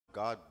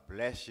God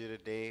bless you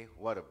today.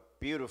 What a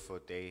beautiful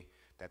day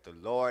that the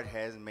Lord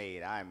has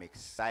made. I'm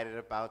excited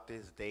about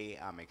this day.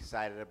 I'm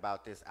excited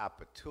about this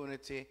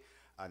opportunity.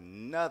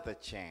 Another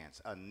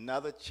chance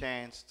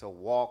to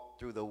walk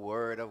through the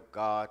Word of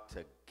God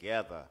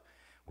together.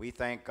 We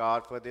thank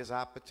God for this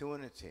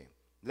opportunity.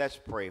 Let's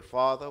pray.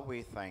 Father,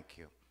 we thank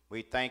you.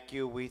 We thank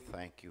you. We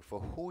thank you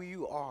for who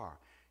you are.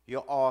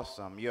 You're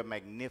awesome. You're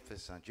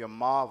magnificent. You're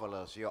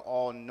marvelous. You're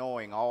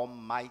all-knowing,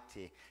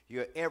 almighty.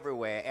 You're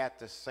everywhere at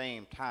the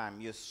same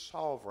time. You're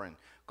sovereign.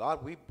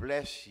 God, we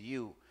bless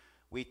you.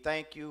 We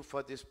thank you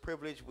for this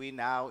privilege we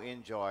now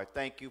enjoy.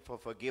 Thank you for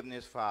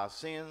forgiveness for our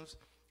sins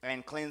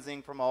and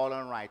cleansing from all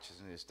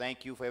unrighteousness.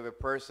 Thank you for every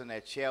person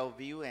that shall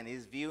view and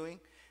is viewing,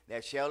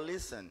 that shall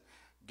listen.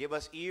 Give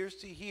us ears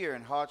to hear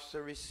and hearts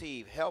to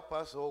receive. Help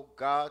us, oh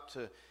God,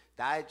 to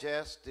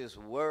digest this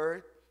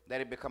word, that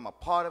it become a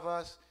part of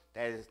us,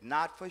 that is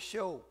not for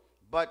show,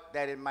 but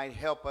that it might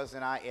help us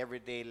in our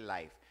everyday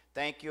life.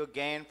 Thank you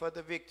again for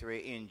the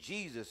victory. In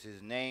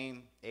Jesus'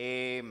 name,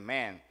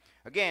 amen.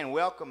 Again,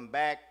 welcome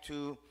back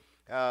to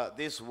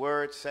this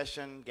word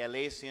session,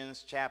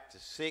 Galatians chapter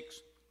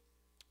 6.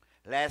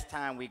 Last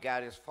time we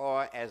got as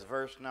far as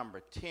verse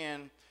number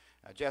 10.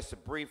 Just a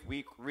brief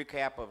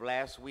recap of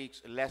last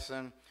week's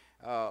lesson.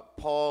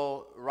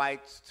 Paul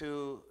writes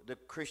to the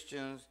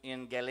Christians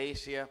in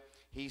Galatia.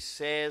 He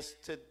says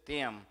to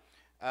them,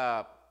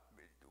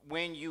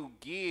 when you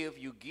give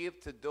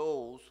to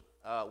those,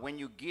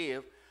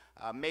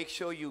 make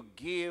sure you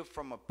give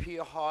from a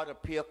pure heart, a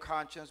pure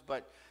conscience.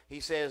 But he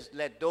says,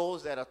 let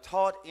those that are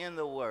taught in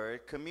the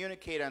word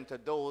communicate unto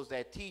those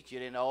that teach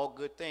it in all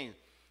good things.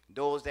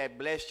 Those that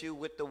bless you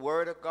with the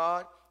word of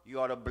God,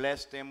 you ought to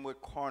bless them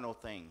with carnal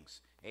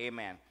things.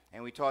 Amen.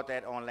 And we taught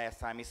that on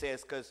last time. He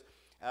says, because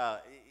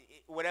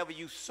whatever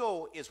you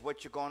sow is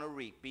what you're going to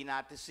reap. Be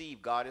not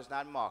deceived. God is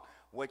not mocked.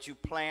 What you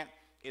plant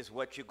is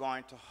what you're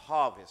going to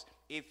harvest.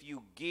 If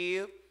you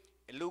give,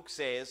 Luke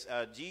says,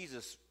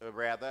 Jesus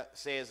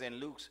says in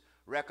Luke's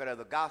record of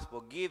the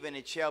gospel, give and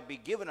it shall be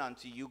given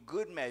unto you,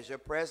 good measure,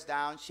 pressed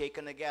down,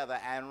 shaken together,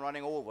 and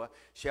running over,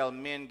 shall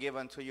men give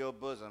unto your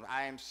bosom.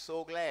 I am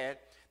so glad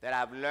that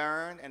I've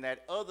learned and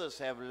that others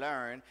have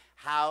learned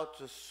how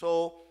to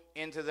sow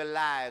into the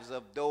lives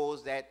of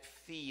those that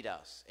feed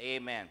us.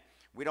 Amen.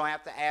 We don't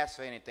have to ask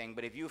for anything,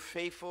 but if you're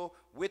faithful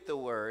with the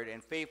word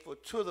and faithful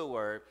to the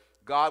word,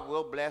 God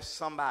will bless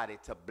somebody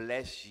to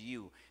bless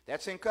you.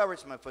 That's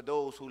encouragement for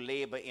those who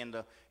labor in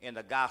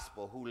the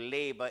gospel, who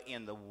labor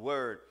in the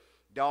word.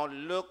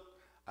 Don't look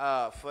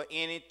for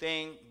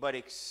anything but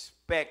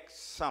expect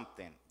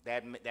something.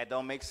 That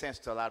don't make sense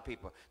to a lot of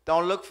people.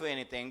 Don't look for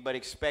anything but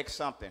expect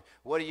something.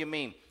 What do you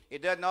mean?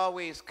 It doesn't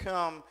always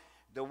come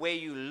the way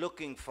you're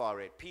looking for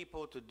it.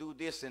 People to do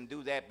this and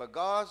do that. But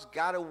God's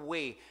got a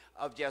way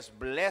of just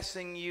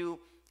blessing you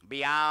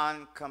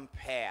beyond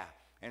compare.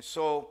 And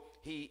so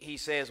he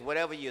says,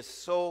 whatever you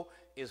sow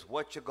is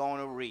what you're going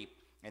to reap.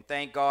 And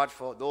thank God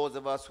for those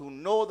of us who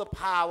know the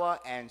power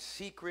and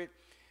secret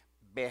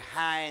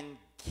behind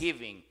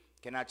giving.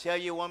 Can I tell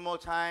you one more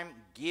time?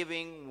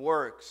 Giving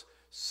works.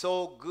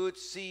 Sow good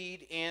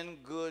seed in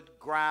good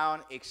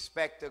ground.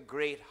 Expect a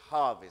great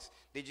harvest.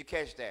 Did you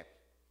catch that?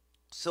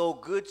 Sow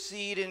good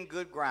seed in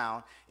good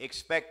ground.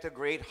 Expect a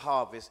great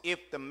harvest.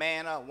 If the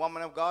man or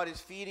woman of God is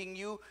feeding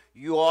you,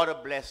 you ought to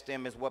bless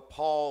them, is what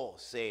Paul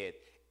said.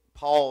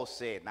 Paul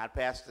said, not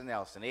Pastor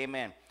Nelson.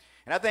 Amen.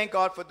 And I thank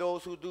God for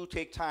those who do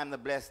take time to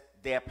bless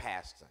their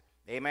pastor.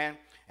 Amen.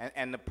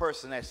 And the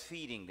person that's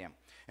feeding them.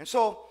 And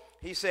so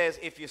he says,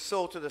 if you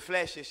sow to the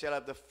flesh, you shall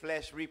have the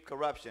flesh reap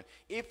corruption.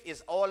 If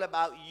it's all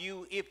about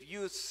you, if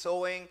you're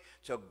sowing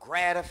to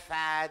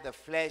gratify the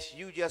flesh,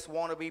 you just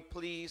want to be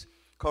pleased,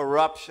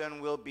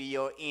 corruption will be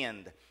your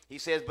end. He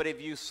says, but if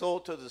you sow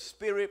to the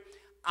Spirit,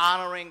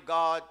 honoring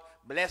God,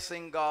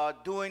 blessing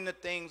God, doing the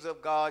things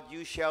of God,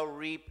 you shall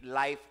reap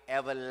life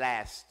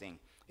everlasting.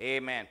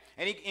 Amen.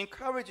 And he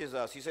encourages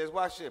us. He says,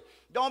 watch this.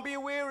 Don't be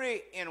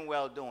weary in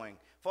well-doing,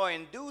 for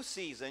in due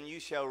season you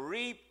shall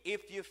reap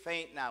if you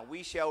faint not.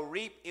 We shall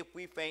reap if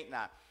we faint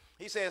not.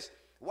 He says,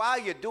 while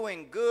you're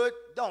doing good,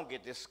 don't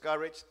get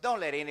discouraged. Don't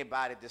let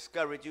anybody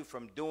discourage you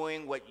from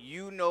doing what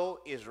you know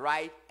is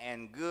right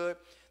and good.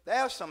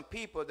 There are some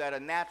people that are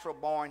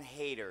natural-born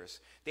haters.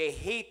 They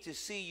hate to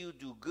see you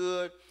do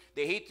good.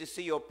 They hate to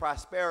see your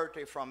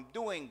prosperity from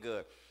doing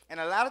good. And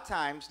a lot of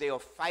times they'll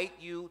fight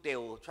you. They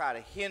will try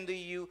to hinder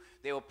you.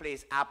 They will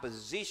place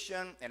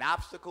opposition and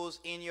obstacles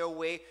in your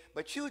way.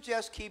 But you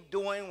just keep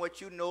doing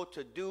what you know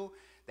to do,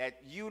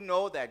 that you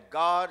know that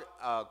God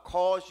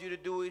calls you to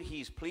do it.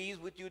 He's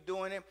pleased with you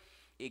doing it.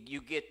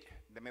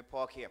 Let me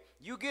park here.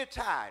 You get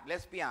tired.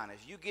 Let's be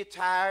honest. You get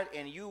tired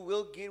and you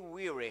will get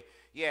weary.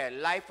 Yeah,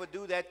 life will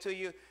do that to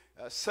you.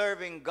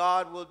 Serving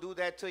God will do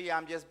that to you.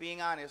 I'm just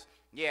being honest.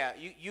 Yeah,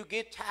 you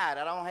get tired.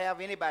 I don't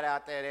have anybody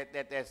out there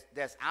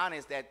that's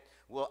honest, that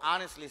will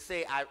honestly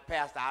say,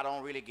 Pastor, I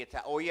don't really get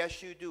tired. Oh,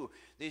 yes, you do.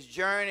 This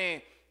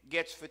journey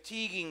gets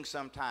fatiguing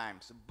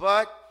sometimes.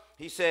 But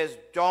he says,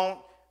 don't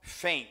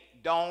faint.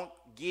 Don't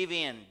give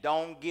in.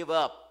 Don't give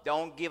up.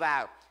 Don't give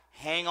out.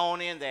 Hang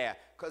on in there.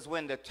 Because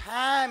when the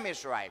time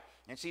is right,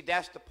 and see,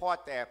 that's the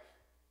part there.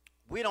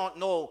 We don't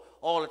know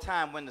all the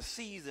time when the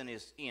season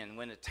is in,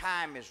 when the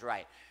time is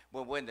right.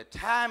 But when the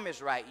time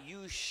is right,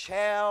 you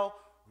shall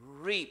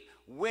reap.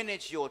 When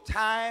it's your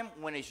time,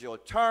 when it's your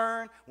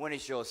turn, when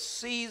it's your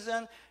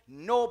season,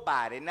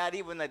 nobody, not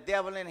even the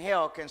devil in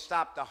hell, can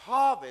stop the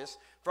harvest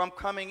from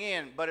coming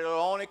in. But it'll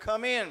only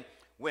come in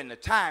when the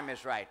time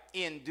is right,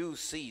 in due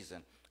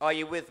season. Are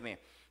you with me?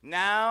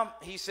 Now,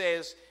 he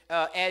says,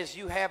 as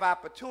you have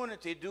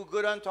opportunity, do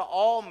good unto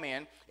all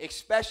men,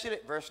 especially,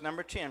 verse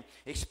number 10,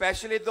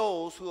 especially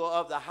those who are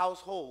of the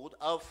household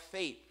of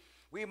faith.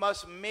 We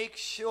must make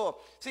sure.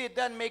 See, it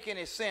doesn't make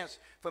any sense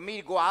for me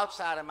to go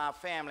outside of my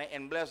family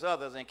and bless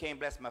others and can't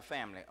bless my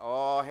family.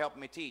 Oh, help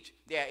me teach.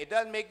 Yeah, it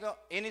doesn't make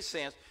any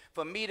sense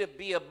for me to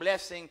be a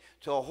blessing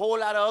to a whole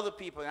lot of other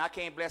people, and I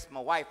can't bless my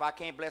wife, I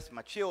can't bless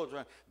my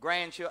children,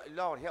 grandchildren.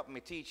 Lord, help me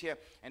teach here.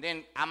 And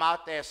then I'm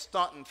out there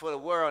stunting for the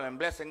world and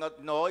blessing others.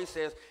 No, he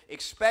says,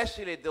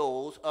 especially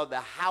those of the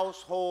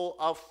household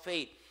of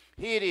faith.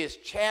 Here it is,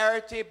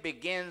 charity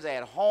begins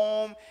at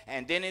home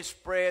and then it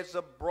spreads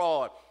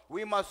abroad.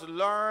 We must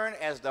learn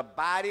as the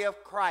body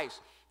of Christ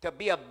to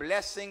be a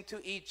blessing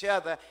to each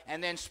other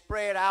and then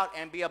spread out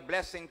and be a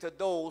blessing to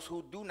those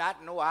who do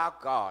not know our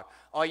God.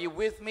 Are you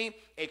with me?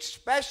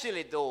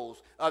 Especially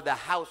those of the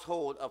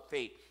household of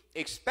faith.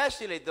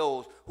 Especially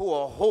those who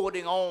are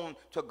holding on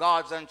to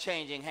God's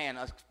unchanging hand.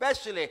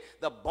 Especially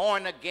the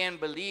born-again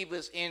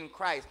believers in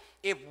Christ.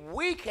 If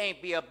we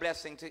can't be a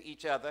blessing to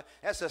each other,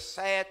 that's a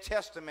sad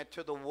testament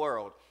to the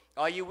world.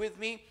 Are you with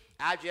me?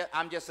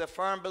 I'm just a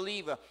firm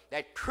believer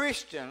that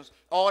Christians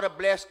ought to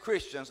bless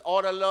Christians,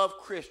 ought to love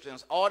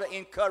Christians, ought to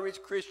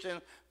encourage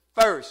Christians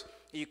first.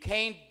 You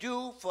can't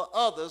do for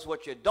others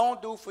what you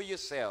don't do for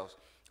yourselves.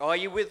 Are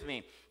you with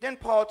me? Then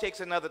Paul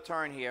takes another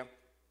turn here.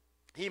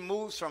 He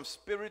moves from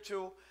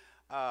spiritual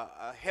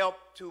help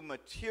to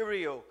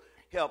material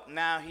help.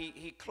 Now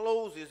he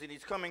closes, and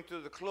he's coming to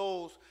the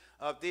close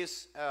of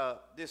this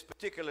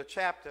particular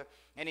chapter,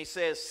 and he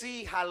says,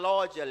 see how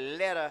large a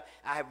letter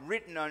I have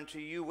written unto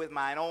you with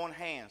mine own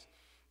hands.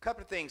 A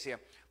couple of things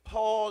here.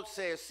 Paul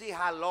says, see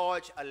how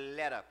large a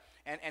letter.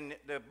 And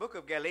the book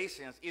of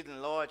Galatians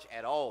isn't large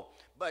at all,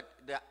 but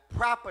the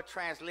proper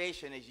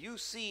translation is, you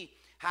see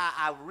how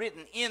I've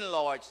written in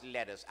large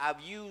letters.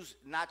 I've used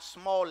not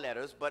small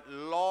letters, but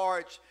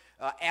large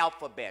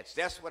alphabets.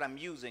 That's what I'm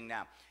using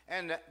now.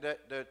 And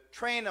the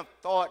train of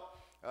thought,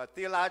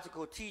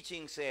 theological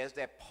teaching says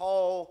that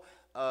Paul,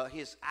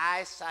 his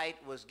eyesight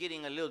was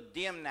getting a little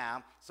dim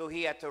now, so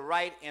he had to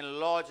write in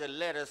larger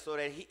letters so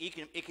that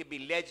it could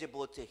be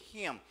legible to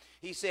him.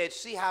 He said,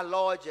 see how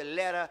large a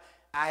letter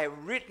I have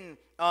written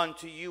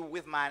unto you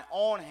with mine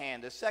own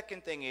hand. The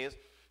second thing is,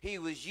 he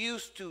was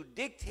used to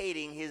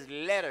dictating his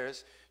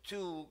letters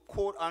to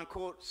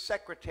quote-unquote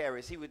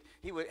secretaries. He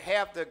would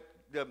have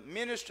the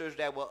ministers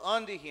that were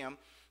under him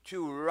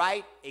to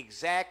write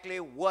exactly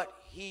what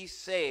he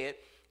said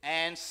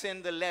and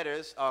send the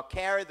letters or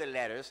carry the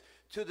letters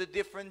to the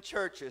different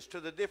churches, to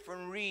the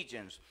different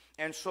regions.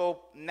 And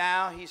so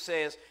now he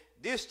says,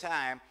 this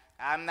time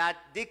I'm not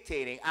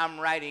dictating, I'm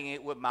writing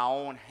it with my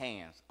own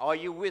hands. Are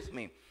you with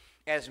me?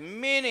 As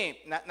many,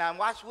 now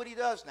watch what he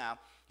does now.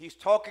 He's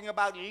talking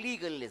about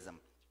legalism.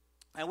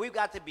 And we've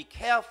got to be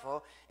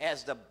careful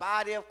as the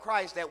body of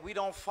Christ that we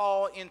don't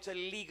fall into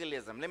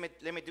legalism.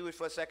 Let me do it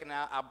for a second.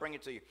 I'll bring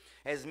it to you.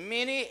 As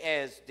many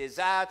as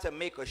desire to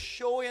make a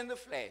show in the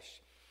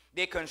flesh,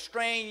 they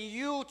constrain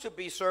you to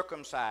be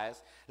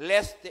circumcised,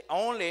 lest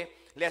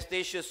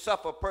they should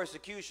suffer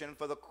persecution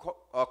for the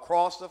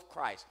cross of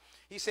Christ.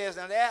 He says,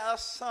 and there are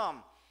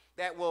some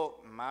that will,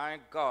 my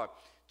God,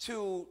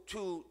 to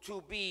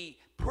be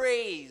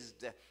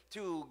praised,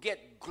 to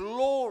get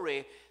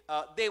glory,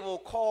 they will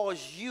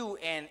cause you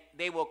and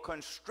they will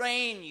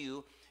constrain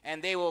you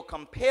and they will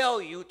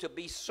compel you to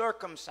be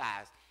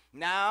circumcised.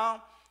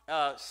 Now,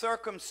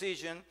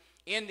 circumcision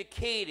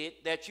indicated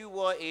that you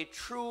were a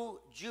true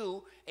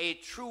Jew, a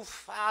true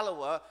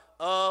follower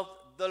of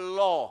the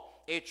law,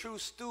 a true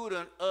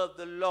student of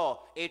the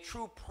law, a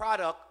true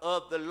product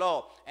of the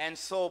law. And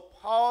so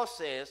Paul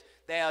says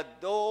there are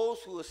those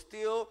who are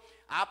still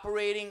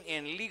operating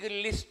in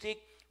legalistic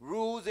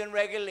rules and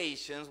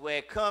regulations, where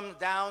it comes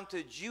down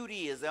to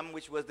Judaism,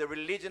 which was the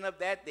religion of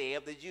that day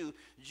of the Jews.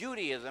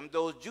 Judaism,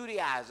 those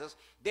Judaizers,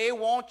 they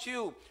want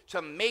you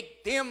to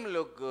make them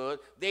look good.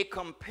 They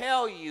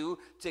compel you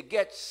to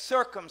get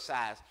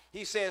circumcised.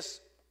 He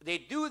says they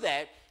do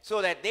that so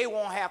that they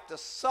won't have to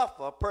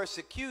suffer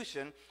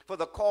persecution for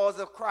the cause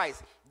of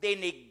Christ. They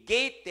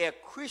negate their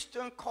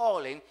Christian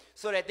calling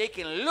so that they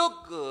can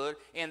look good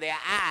in their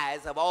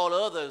eyes of all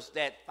others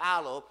that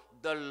follow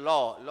the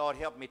law. Lord,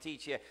 help me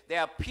teach here.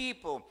 There are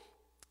people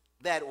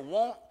that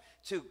want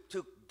to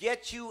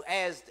get you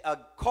as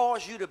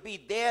cause you to be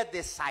their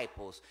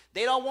disciples.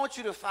 They don't want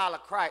you to follow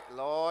Christ,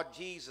 Lord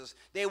Jesus.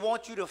 They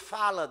want you to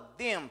follow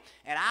them.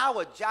 And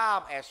our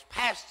job as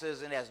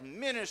pastors and as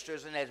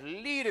ministers and as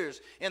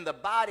leaders in the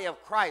body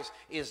of Christ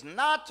is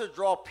not to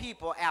draw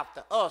people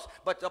after us,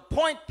 but to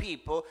point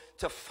people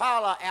to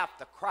follow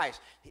after Christ.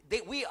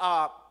 We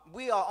are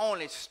we are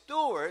only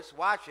stewards,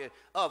 watch it,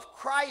 of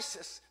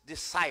Christ's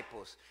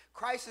disciples.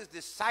 Christ's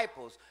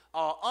disciples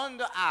are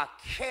under our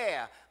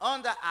care,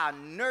 under our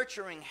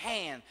nurturing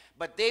hand,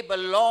 but they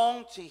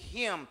belong to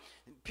him.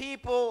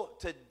 People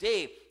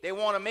today, they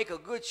want to make a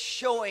good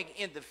showing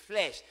in the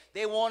flesh.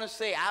 They want to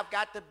say, I've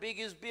got the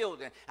biggest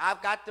building.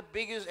 I've got the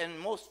biggest and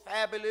most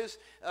fabulous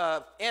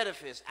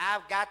edifice.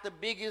 I've got the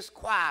biggest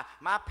choir.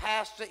 My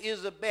pastor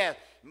is the best.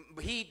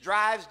 He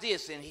drives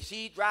this and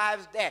she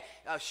drives that.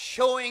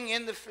 Showing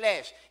in the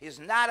flesh is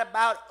not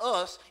about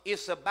us.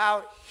 It's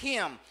about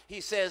him.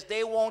 He says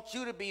they want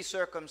you to be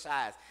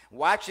circumcised.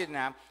 Watch it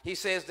now. He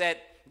says that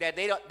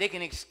they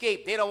can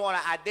escape. They don't want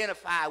to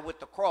identify with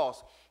the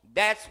cross.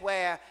 That's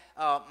where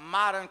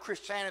modern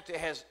Christianity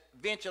has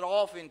ventured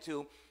off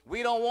into.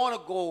 We don't want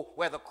to go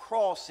where the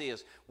cross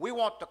is. We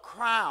want the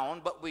crown,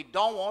 but we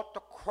don't want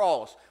the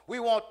cross. We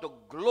want the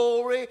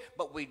glory,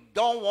 but we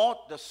don't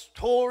want the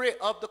story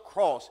of the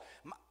cross.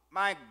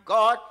 My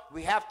God,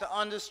 we have to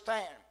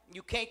understand.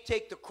 You can't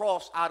take the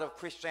cross out of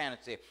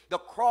Christianity. The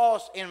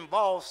cross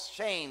involves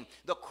shame.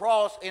 The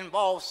cross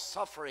involves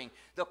suffering.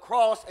 The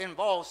cross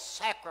involves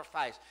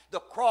sacrifice.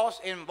 The cross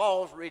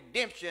involves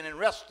redemption and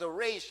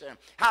restoration.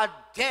 How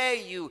dare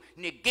you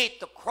negate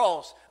the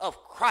cross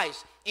of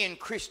Christ in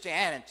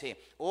Christianity?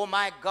 Oh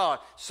my God.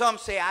 Some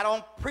say, I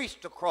don't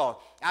preach the cross.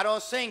 I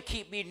don't sing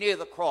keep me near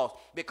the cross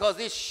because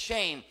it's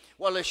shame.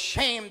 Well, the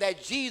shame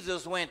that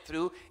Jesus went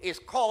through is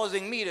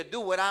causing me to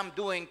do what I'm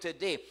doing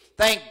today.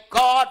 Thank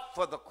God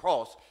for the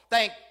cross.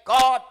 Thank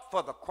God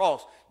for the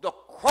cross. The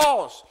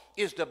cross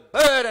is the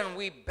burden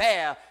we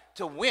bear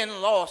to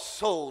win lost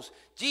souls.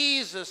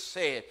 Jesus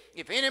said,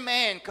 if any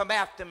man come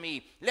after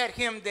me, let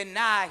him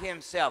deny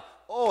himself.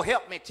 Oh,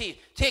 help me teach.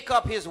 Take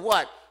up his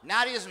what?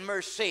 Not his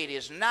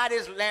Mercedes, not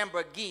his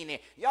Lamborghini.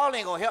 Y'all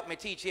ain't gonna help me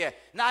teach here.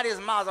 Not his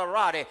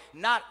Maserati,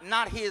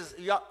 not his,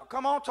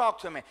 come on, talk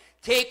to me.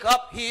 Take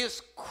up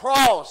his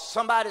cross.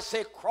 Somebody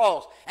say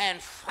cross,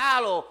 and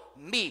follow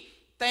me.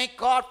 Thank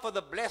God for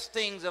the blessed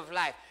things of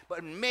life.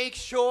 But make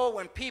sure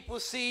when people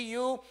see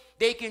you,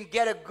 they can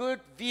get a good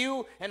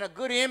view and a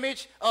good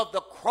image of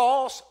the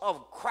cross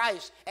of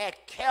Christ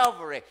at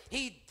Calvary.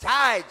 He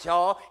died,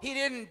 y'all. He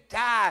didn't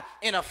die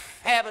in a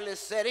fabulous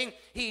setting.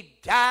 He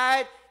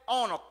died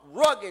on a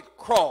rugged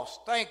cross.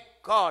 Thank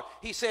God.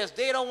 He says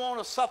they don't want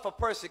to suffer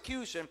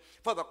persecution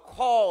for the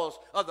cause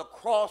of the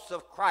cross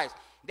of Christ.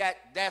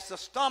 That's a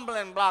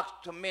stumbling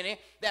block to many.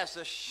 That's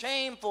a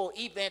shameful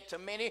event to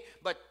many.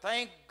 But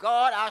thank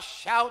God I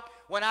shout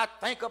when I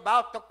think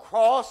about the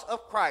cross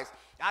of Christ.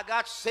 I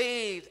got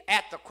saved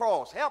at the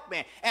cross. Help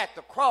me. At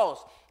the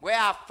cross where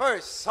I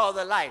first saw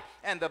the light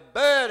and the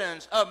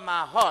burdens of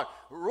my heart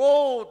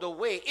rolled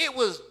away. It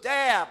was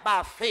there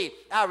by faith.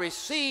 I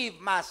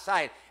received my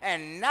sight.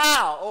 And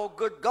now, oh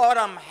good God,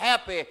 I'm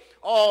happy.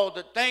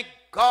 Thank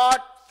God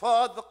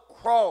for the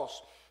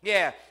cross.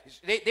 Yeah,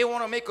 they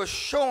want to make a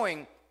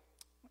showing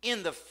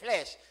in the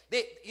flesh.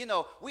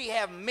 We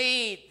have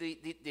made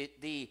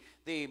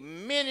the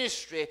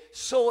ministry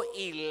so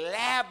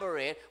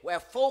elaborate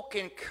where folk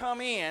can come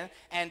in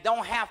and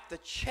don't have to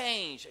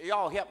change.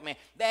 Y'all help me.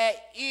 There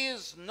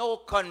is no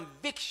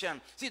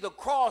conviction. See, the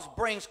cross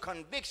brings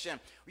conviction.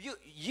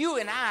 You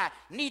and I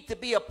need to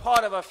be a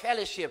part of a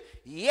fellowship.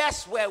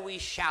 Yes, where we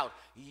shout.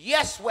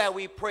 Yes, where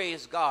we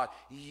praise God.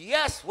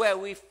 Yes, where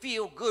we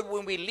feel good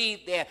when we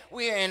leave there.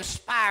 We are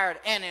inspired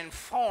and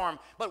informed.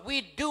 But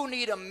we do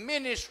need a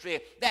ministry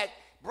that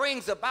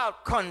brings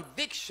about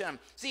conviction.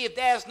 See, if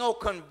there's no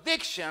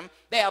conviction,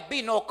 there'll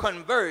be no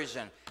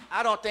conversion.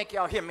 I don't think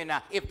y'all hear me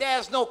now. If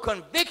there's no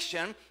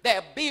conviction,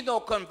 there'll be no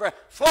conversion.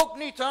 Folk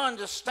need to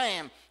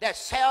understand that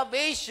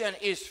salvation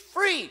is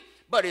free,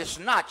 but it's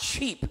not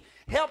cheap.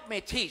 Help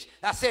me teach.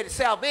 I said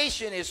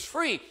salvation is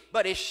free,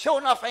 but it sure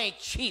enough ain't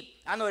cheap.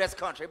 I know that's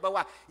country, but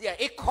why? Yeah,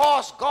 it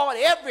cost God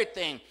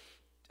everything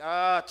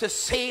to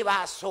save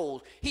our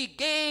souls. He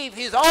gave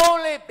his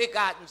only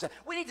begotten son.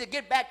 We need to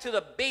get back to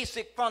the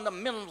basic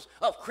fundamentals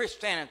of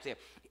Christianity.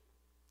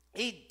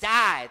 He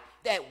died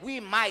that we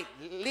might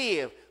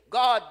live.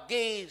 God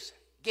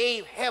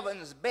gave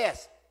heaven's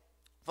best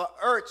for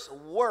earth's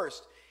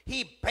worst.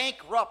 He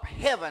bankrupt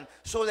heaven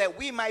so that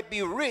we might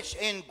be rich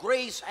in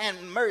grace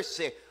and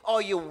mercy.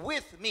 Are you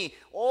with me?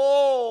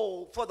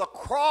 Oh, for the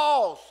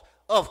cross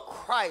of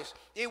Christ.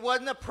 It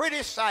wasn't a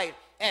pretty sight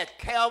at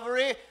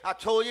Calvary. I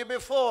told you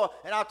before,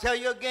 and I'll tell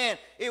you again,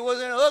 it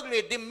was an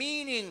ugly,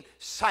 demeaning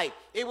sight.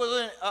 It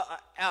was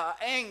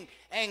an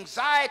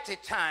anxiety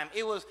time.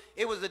 It was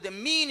a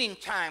demeaning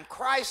time.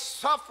 Christ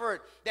suffered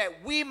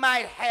that we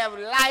might have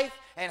life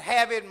and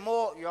have it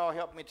more, y'all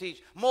help me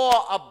teach, more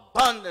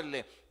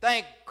abundantly.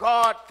 Thank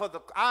God for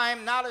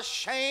I'm not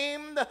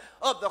ashamed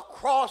of the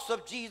cross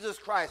of Jesus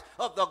Christ,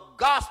 of the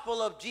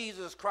gospel of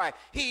Jesus Christ.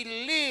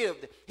 He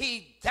lived,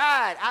 he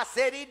died. I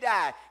said he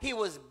died. He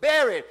was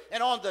buried,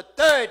 and on the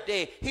third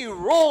day, he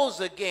rose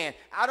again.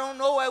 I don't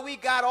know where we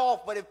got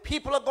off, but if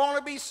people are going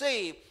to be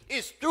saved,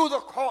 it's through the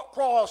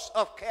cross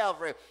of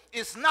Calvary.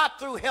 It's not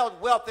through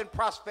health, wealth, and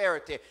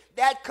prosperity.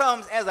 That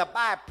comes as a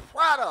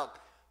byproduct,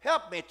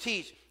 help me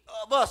teach,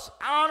 of us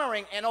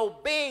honoring and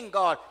obeying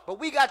God. But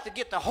we got to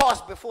get the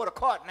horse before the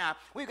cart now.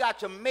 We got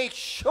to make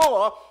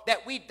sure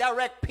that we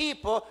direct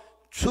people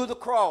to the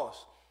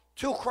cross,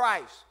 to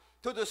Christ,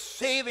 to the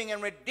saving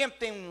and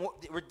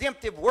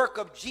redemptive work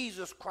of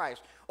Jesus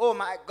Christ. Oh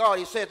my God,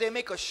 he says they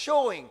make a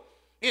showing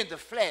in the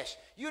flesh.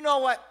 You know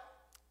what?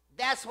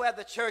 That's where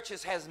the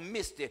churches has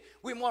missed it.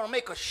 We want to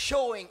make a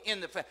showing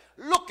in the flesh.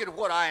 Look at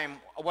what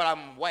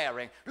I'm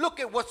wearing. Look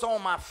at what's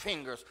on my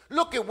fingers.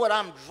 Look at what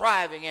I'm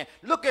driving in.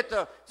 Look at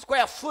the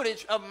square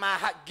footage of my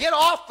house. Get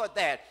off of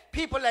that.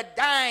 People are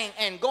dying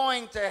and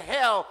going to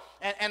hell,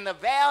 and the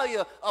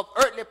value of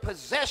earthly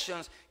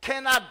possessions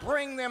cannot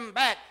bring them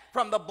back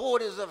from the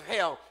borders of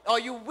hell. Are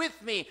you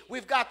with me?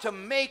 We've got to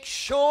make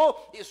sure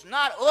it's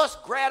not us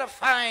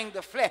gratifying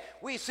the flesh.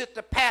 We sit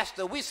the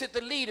pastor, we sit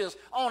the leaders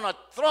on a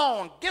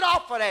throne. Get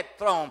off of that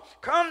throne.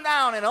 Come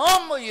down and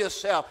humble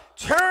yourself.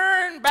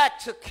 Turn back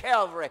to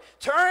Calvary.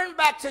 Turn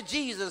back to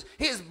Jesus,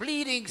 his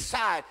bleeding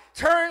side.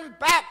 Turn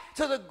back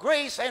to the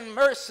grace and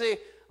mercy,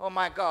 oh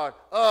my God,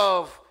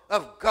 of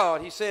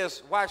God. He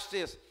says, watch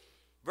this.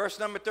 Verse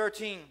number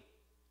 13.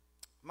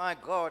 My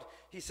God,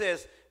 he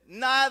says,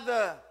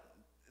 neither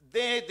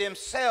they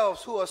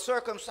themselves who are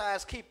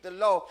circumcised keep the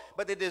law,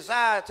 but they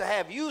desire to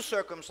have you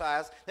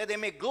circumcised, that they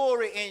may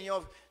glory in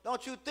your...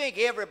 Don't you think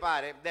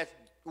everybody that's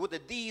with the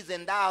deeds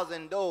and thous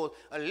and those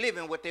are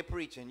living what they're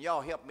preaching? Y'all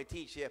help me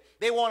teach here.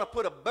 They want to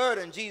put a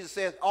burden, Jesus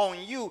says, on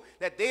you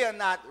that they are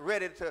not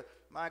ready to...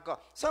 My God.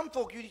 Some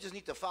folk, you just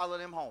need to follow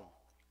them home.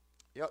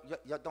 Y'all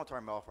don't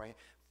turn me off right here.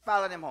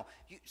 Follow them home.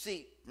 You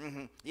see,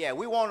 yeah,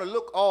 we want to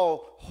look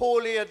all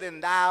holier than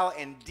thou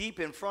and deep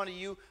in front of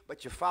you,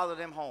 but you follow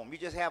them home. You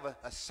just have a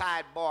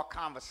sidebar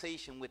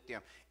conversation with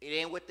them. It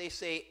ain't what they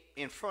say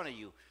in front of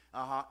you.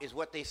 It's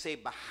what they say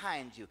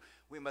behind you.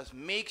 We must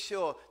make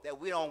sure that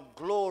we don't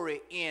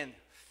glory in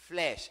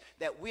flesh,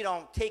 that we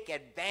don't take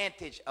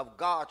advantage of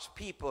God's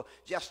people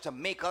just to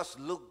make us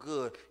look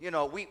good. You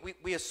know,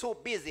 we are so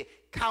busy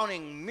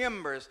counting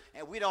members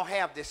and we don't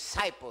have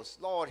disciples.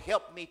 Lord,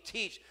 help me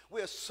teach.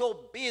 We're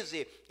so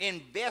busy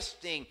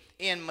investing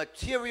in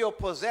material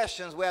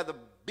possessions where the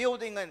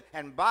building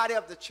and body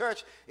of the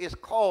church is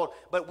called,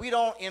 but we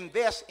don't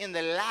invest in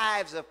the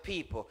lives of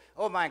people.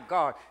 Oh my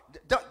God.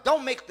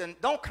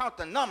 Don't count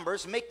the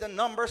numbers, make the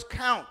numbers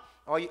count.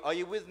 Are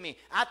you with me?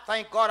 I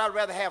thank God I'd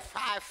rather have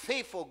 5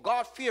 faithful,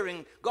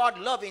 God-fearing,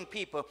 God-loving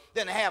people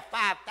than to have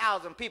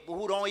 5,000 people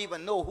who don't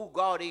even know who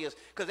God is.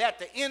 Because at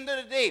the end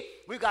of the day,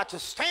 we got to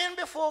stand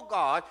before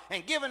God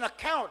and give an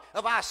account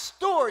of our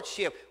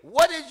stewardship.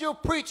 What did you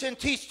preach and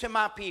teach to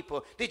my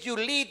people? Did you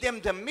lead them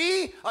to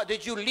me, or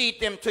did you lead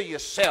them to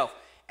yourself?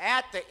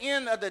 At the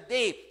end of the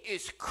day,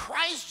 it's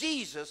Christ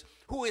Jesus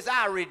who is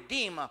our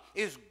Redeemer.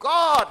 It's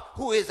God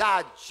who is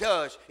our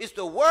judge. It's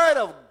the Word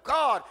of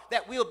God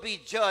that we'll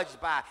be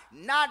judged by,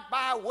 not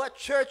by what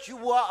church you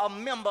were a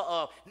member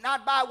of,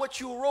 not by what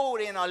you rode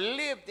in or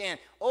lived in.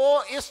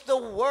 Oh, it's the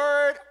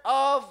Word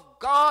of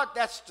God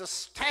that's the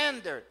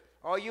standard.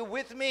 Are you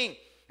with me?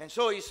 And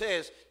so he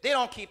says, they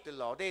don't keep the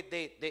law.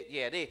 They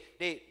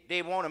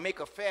want to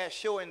make a fair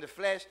show in the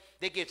flesh.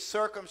 They get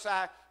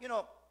circumcised. You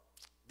know,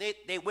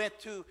 They went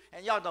to,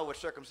 and y'all know what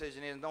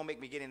circumcision is, don't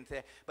make me get into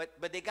that,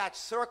 but they got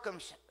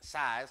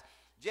circumcised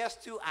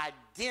just to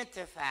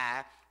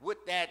identify with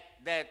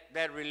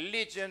that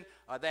religion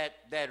or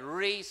that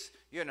race,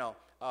 you know,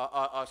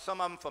 or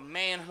some of them for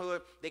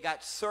manhood. They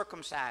got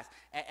circumcised.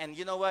 And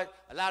you know what?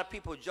 A lot of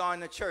people join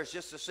the church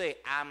just to say,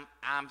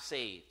 I'm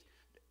saved.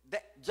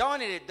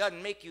 Joining it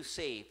doesn't make you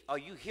saved. Are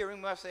you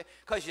hearing what I say?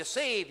 Because you're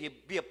saved,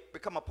 you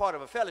become a part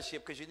of a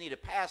fellowship because you need a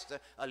pastor,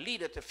 a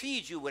leader to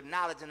feed you with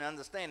knowledge and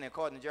understanding,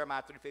 according to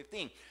Jeremiah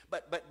 3:15.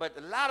 But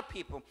a lot of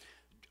people,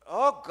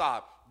 oh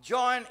God,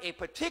 join a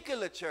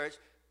particular church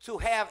to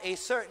have a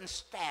certain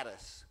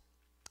status.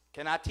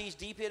 Can I teach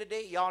deep here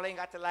today? Y'all ain't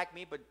got to like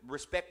me, but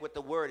respect what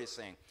the word is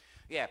saying.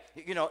 Yeah,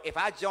 you know, if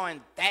I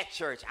join that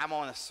church, I'm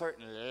on a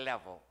certain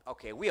level.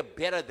 Okay, we are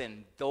better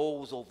than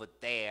those over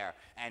there.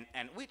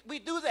 And we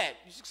do that.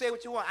 You should say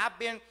what you want. I've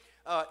been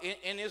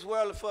in this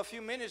world for a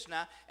few minutes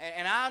now,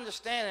 and I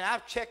understand, and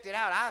I've checked it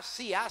out.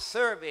 I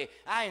survey,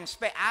 I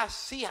inspect, I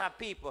see how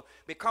people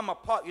become a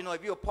part. You know,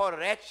 if you're a part of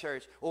that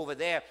church over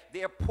there,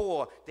 they're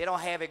poor. They don't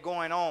have it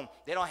going on.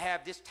 They don't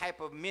have this type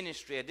of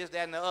ministry or this,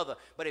 that, and the other.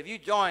 But if you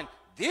join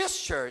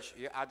this church,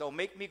 don't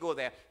make me go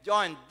there.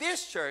 Join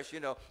this church, you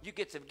know, you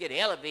get to get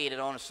elevated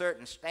on a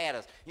certain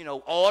status. You know,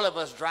 all of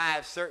us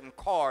drive certain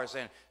cars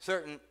and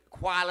certain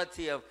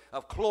quality of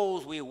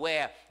clothes we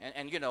wear.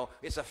 And, you know,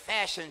 it's a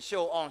fashion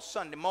show on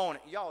Sunday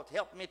morning. Y'all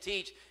help me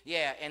teach.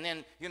 Yeah, and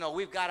then, you know,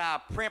 we've got our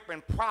prim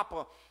and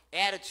proper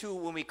attitude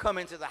when we come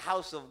into the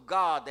house of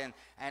God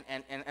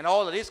and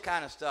all of this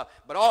kind of stuff.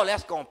 But all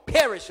that's going to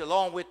perish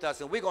along with us,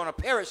 and we're going to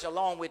perish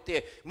along with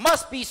it.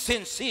 Must be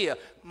sincere,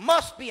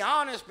 must be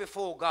honest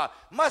before God,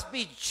 must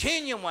be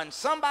genuine.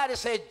 Somebody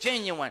said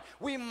genuine.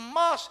 We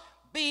must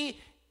be,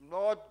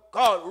 Lord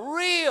God,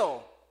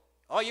 real.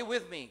 Are you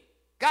with me?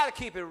 Got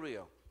to keep it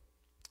real.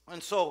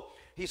 And so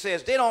He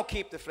says they don't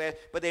keep the flesh,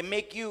 but they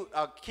make you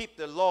keep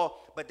the law,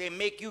 but they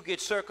make you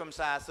get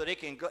circumcised so they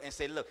can go and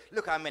say,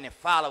 look how many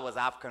followers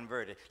I've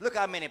converted. Look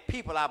how many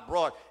people I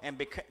brought, and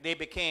they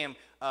became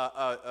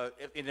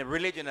in the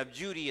religion of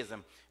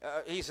Judaism.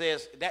 He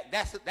says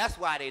that's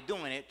why they're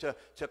doing it,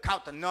 to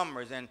count the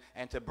numbers and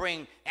to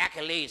bring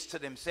accolades to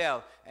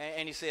themselves.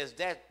 And he says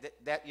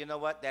that you know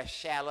what? That's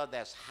shallow,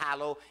 that's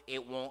hollow,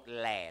 it won't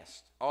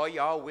last. Are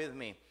y'all with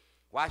me?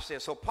 Watch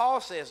this. So Paul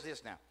says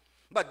this now.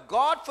 But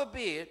God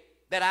forbid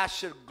that I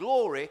should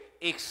glory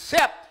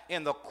except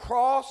in the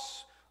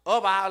cross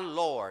of our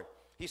Lord.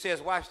 He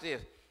says, watch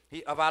this,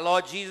 of our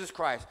Lord Jesus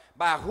Christ,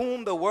 by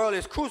whom the world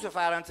is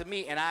crucified unto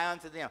me and I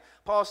unto them.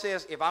 Paul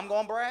says, if I'm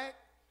going to brag,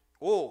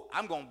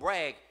 I'm going to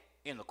brag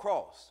in the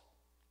cross.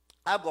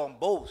 I'm going to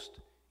boast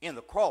in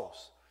the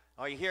cross.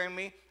 Are you hearing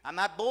me? I'm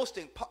not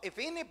boasting. If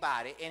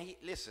anybody,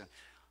 listen,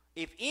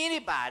 if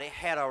anybody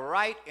had a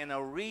right and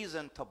a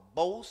reason to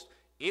boast,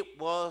 it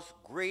was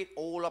great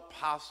old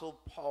Apostle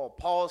Paul.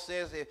 Paul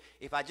says,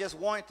 if I just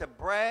wanted to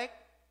brag,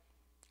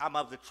 I'm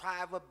of the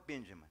tribe of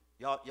Benjamin.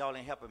 Y'all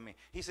ain't helping me.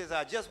 He says,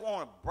 I just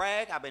want to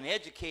brag. I've been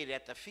educated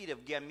at the feet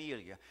of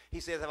Gamaliel. He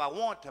says, if I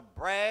want to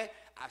brag,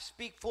 I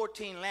speak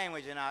 14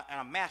 languages and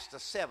I master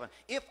 7.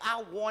 If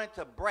I wanted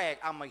to brag,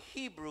 I'm a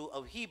Hebrew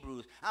of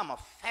Hebrews. I'm a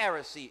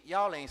Pharisee.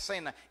 Y'all ain't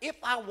saying that. If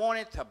I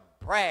wanted to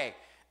brag,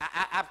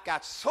 I've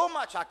got so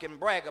much I can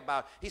brag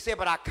about. He said,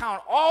 but I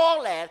count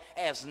all that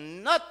as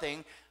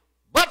nothing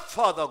but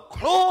for the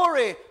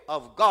glory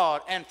of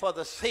God and for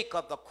the sake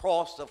of the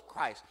cross of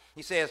Christ.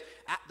 He says,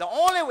 the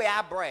only way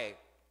I brag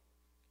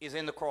is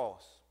in the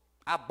cross.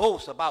 I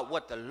boast about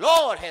what the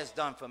Lord has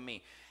done for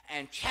me.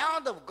 And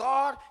child of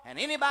God and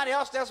anybody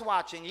else that's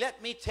watching,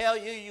 let me tell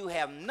you, you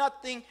have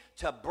nothing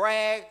to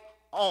brag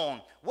on.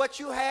 What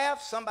you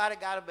have, somebody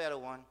got a better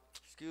one.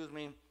 Excuse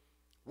me.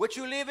 What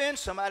you live in,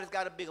 somebody's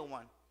got a bigger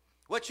one.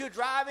 What you're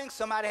driving,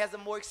 somebody has a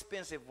more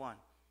expensive one.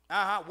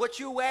 What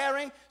you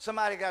wearing,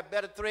 somebody got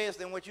better threads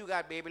than what you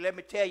got, baby. Let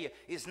me tell you,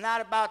 it's not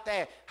about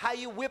that. How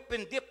you whip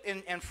and dip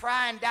and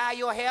fry and dye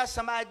your hair,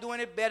 somebody doing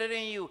it better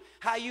than you.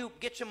 How you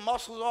get your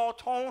muscles all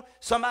toned,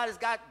 somebody's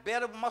got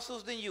better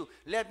muscles than you.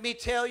 Let me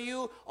tell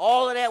you,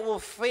 all of that will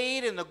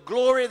fade and the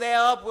glory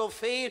thereof will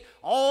fade.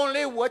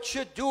 Only what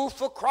you do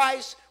for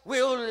Christ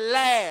will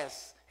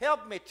last.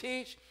 Help me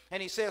teach.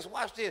 And he says,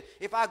 watch this.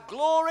 If I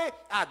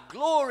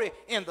glory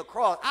in the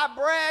cross. I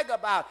brag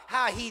about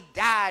how he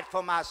died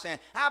for my sin.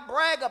 I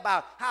brag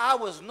about how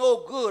I was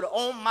no good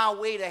on my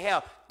way to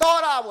hell.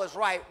 Thought I was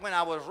right when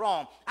I was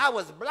wrong. I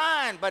was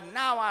blind, but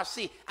now I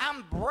see.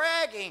 I'm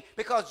bragging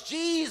because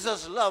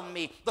Jesus loved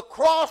me. The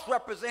cross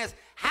represents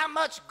how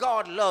much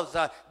God loves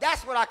us.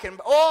 That's what I can.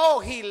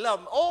 Oh, he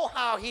loved me. Oh,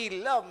 how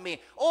he loved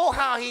me. Oh,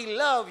 how he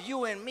loved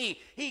you and me.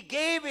 He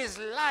gave his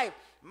life.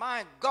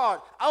 My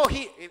God. Oh,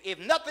 if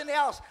nothing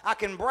else, I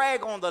can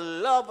brag on the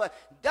love.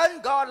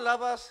 Doesn't God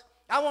love us?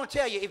 I want to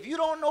tell you, if you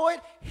don't know it,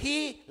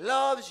 he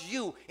loves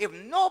you. If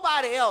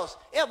nobody else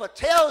ever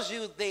tells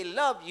you they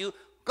love you,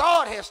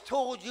 God has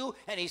told you,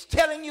 and he's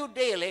telling you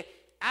daily,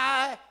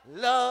 I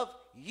love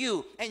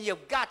you. And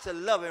you've got to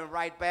love him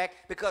right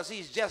back because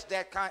he's just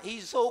that kind.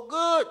 He's so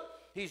good.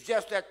 He's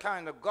just that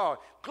kind of God.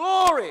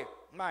 Glory,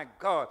 my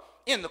God,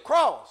 in the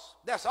cross.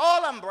 That's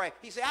all I'm bragging.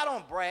 He said, I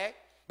don't brag,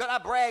 but I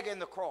brag in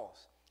the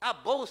cross. I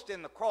boast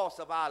in the cross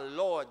of our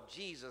Lord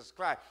Jesus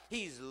Christ.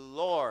 He's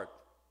Lord.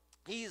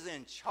 He's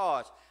in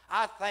charge.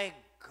 I thank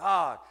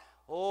God,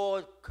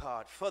 oh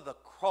God, for the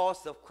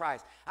cross of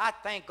Christ. I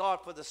thank God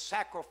for the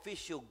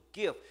sacrificial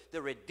gift,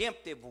 the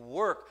redemptive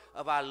work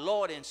of our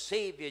Lord and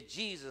Savior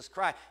Jesus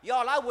Christ.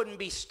 Y'all, I wouldn't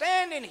be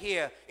standing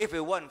here if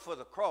it wasn't for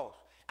the cross.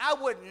 I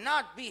would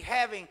not be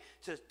having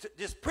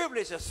this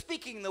privilege of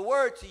speaking the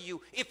word to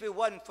you if it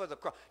wasn't for the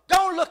cross.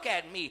 Don't look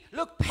at me.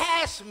 Look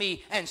past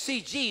me and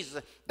see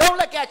Jesus. Don't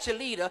look at your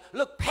leader.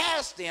 Look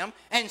past them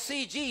and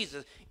see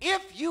Jesus.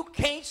 If you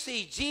can't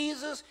see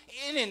Jesus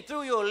in and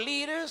through your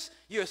leaders,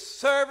 you're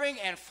serving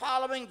and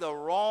following the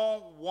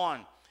wrong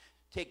one.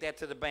 Take that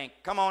to the bank.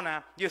 Come on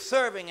now. You're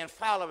serving and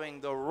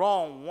following the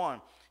wrong one.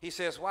 He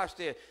says, watch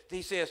this.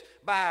 He says,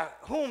 by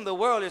whom the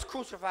world is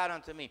crucified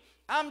unto me.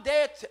 I'm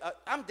dead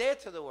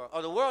to the world,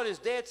 or the world is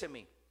dead to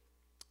me.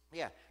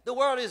 Yeah, the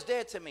world is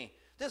dead to me.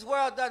 This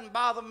world doesn't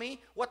bother me.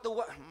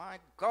 My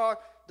God,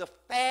 the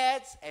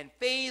fads and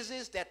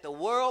phases that the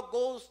world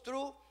goes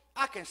through,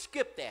 I can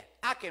skip that.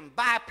 I can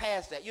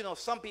bypass that. You know,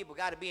 some people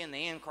got to be in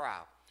the in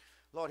crowd.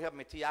 Lord help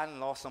me tell you, I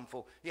done lost some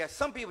folk. Yeah,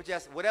 some people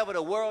just, whatever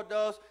the world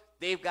does,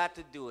 they've got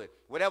to do it.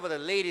 Whatever the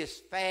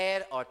latest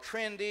fad or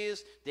trend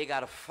is, they got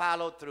to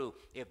follow through.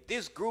 If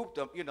this group,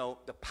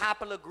 the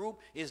popular group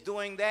is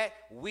doing that,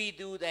 we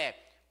do that.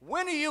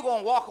 When are you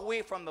going to walk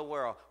away from the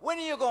world? When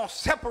are you going to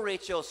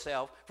separate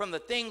yourself from the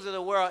things of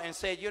the world and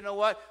say, you know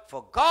what?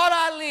 For God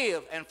I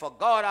live and for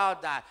God I'll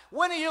die.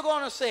 When are you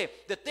going to say,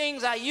 the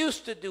things I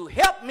used to do,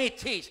 help me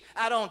teach,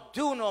 I don't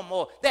do no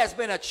more. There's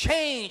been a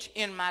change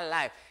in my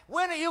life.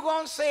 When are you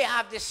going to say,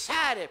 I've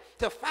decided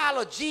to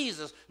follow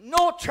Jesus?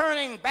 No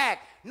turning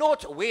back.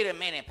 Wait a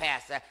minute,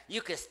 Pastor.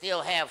 You can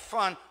still have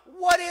fun.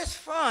 What is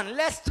fun?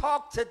 Let's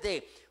talk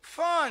today.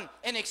 Fun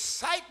and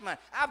excitement.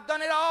 I've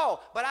done it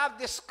all. But I've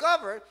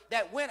discovered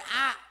that when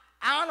I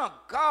honor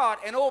God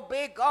and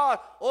obey God,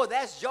 oh,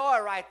 that's joy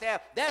right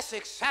there. That's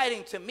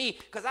exciting to me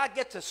because I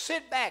get to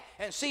sit back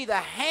and see the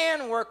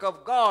handwork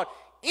of God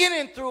in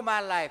and through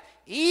my life,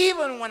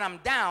 even when I'm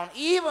down,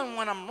 even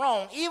when I'm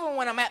wrong, even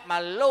when I'm at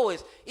my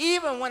lowest,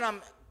 even when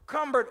I'm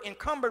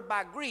encumbered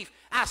by grief,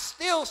 I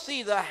still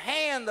see the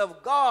hand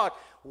of God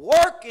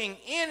working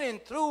in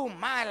and through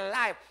my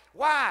life.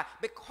 Why?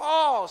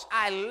 Because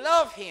I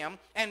love him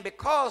and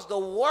because the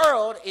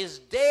world is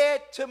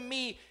dead to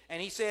me.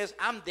 And he says,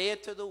 I'm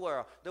dead to the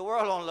world. The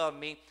world don't love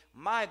me.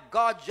 My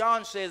God,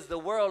 John says the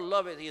world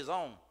loveth his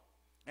own.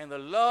 And the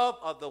love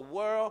of the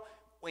world,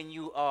 when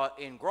you are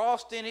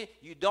engrossed in it,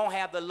 you don't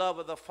have the love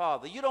of the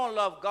Father. You don't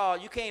love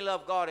God. You can't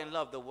love God and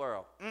love the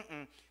world.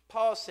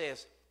 Paul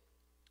says,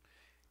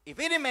 if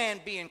any man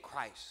be in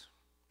Christ,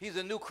 he's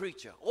a new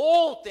creature.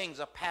 All things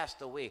are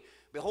passed away.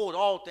 Behold,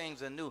 all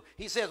things are new.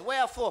 He says,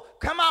 wherefore,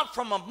 come out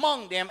from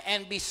among them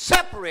and be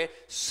separate,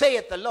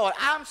 saith the Lord.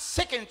 I'm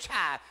sick and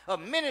tired of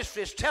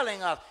ministries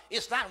telling us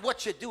it's not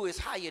what you do, it's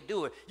how you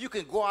do it. You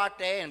can go out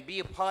there and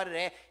be a part of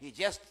that. You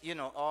just,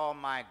 oh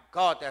my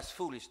God, that's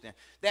foolishness.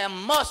 There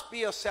must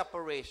be a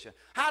separation.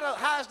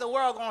 How is the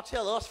world going to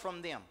tell us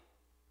from them?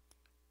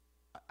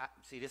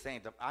 See, this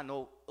ain't, I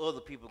know other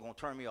people are going to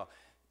turn me off.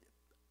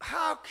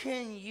 How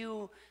can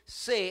you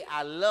say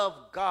I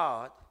love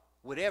God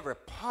with every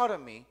part of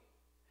me,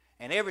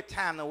 and every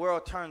time the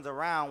world turns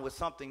around with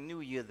something new,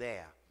 you're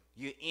there.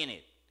 You're in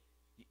it.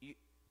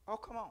 Oh,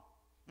 come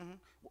on.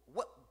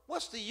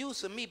 What's the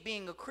use of me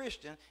being a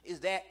Christian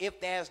is that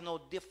if there's no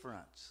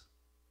difference?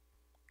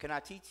 Can I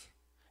teach?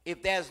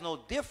 If there's no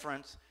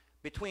difference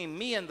between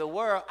me and the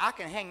world, I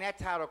can hang that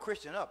title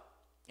Christian up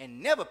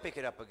and never pick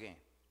it up again.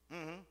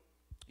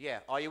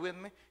 Yeah, are you with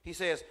me? He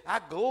says, I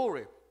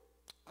glory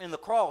in the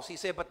cross. He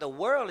said, but the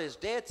world is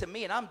dead to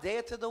me and I'm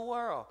dead to the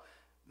world.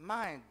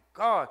 My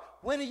God,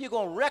 when are you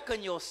going to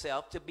reckon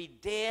yourself to be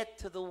dead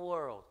to the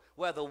world,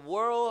 where the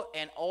world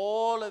and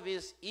all of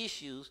its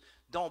issues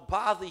don't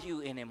bother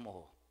you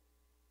anymore?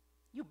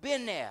 You've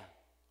been there,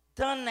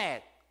 done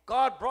that.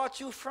 God brought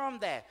you from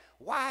that.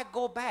 Why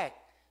go back?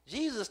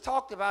 Jesus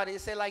talked about it. He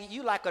said, like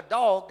you like a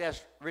dog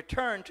that's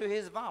returned to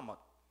his vomit.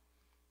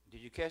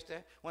 Did you catch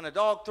that? When a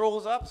dog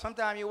throws up,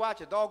 sometimes you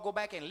watch a dog go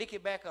back and lick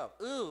it back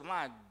up. Ooh,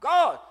 my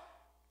God.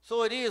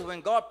 So it is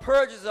when God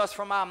purges us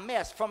from our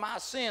mess, from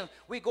our sins,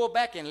 we go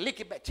back and lick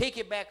it back, take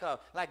it back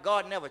up, like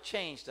God never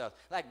changed us,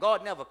 like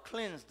God never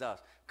cleansed us.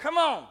 Come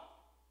on.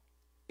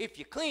 If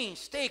you're clean,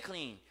 stay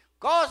clean.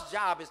 God's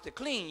job is to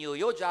clean you.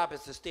 Your job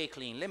is to stay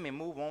clean. Let me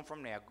move on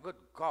from there. Good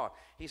God.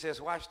 He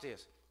says, watch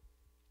this.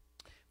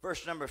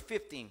 Verse number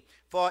 15.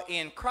 For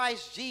in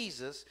Christ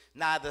Jesus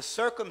neither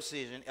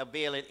circumcision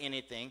availeth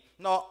anything,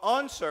 nor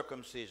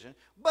uncircumcision,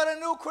 but a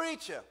new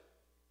creature.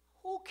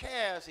 Who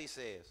cares, he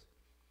says,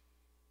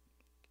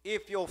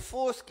 if your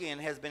foreskin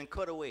has been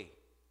cut away?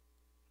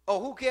 Or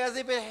who cares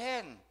if it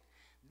hadn't?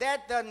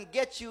 That doesn't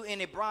get you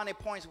any brownie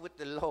points with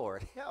the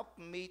Lord. Help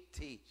me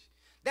teach.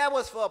 That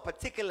was for a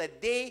particular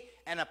day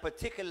and a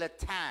particular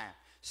time.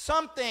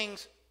 Some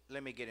things,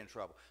 let me get in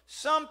trouble.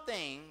 Some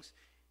things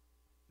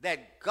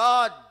that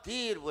God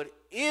did with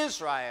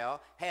Israel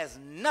has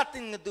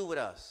nothing to do with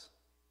us.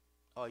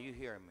 Are you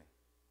hearing me?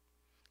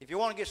 If you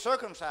want to get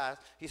circumcised,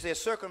 he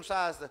says,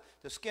 circumcise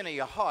the skin of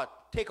your heart.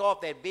 Take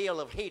off that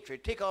veil of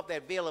hatred. Take off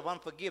that veil of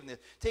unforgiveness.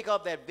 Take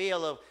off that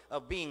veil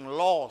of being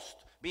lost,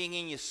 being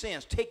in your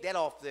sins. Take that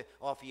off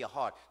of your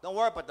heart. Don't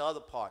worry about the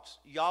other parts.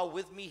 Y'all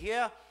with me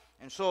here?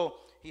 And so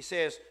he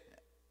says,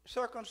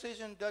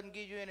 circumcision doesn't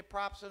give you any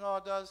props and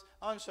all, does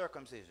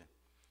uncircumcision.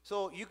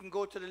 So you can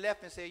go to the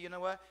left and say, you know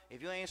what?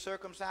 If you ain't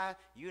circumcised,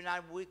 you're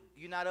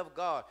not of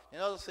God.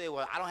 And others say,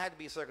 well, I don't have to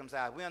be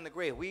circumcised. We're on the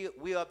grave. We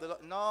of the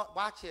Lord. No,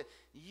 watch it.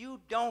 You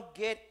don't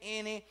get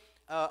any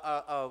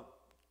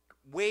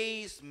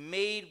ways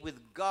made with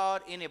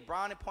God, any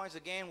brownie points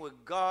again with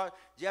God,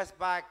 just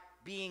by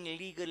being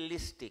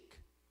legalistic.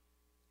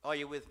 Are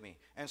you with me?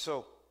 And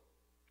so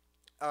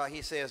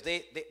he says,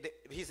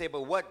 he said,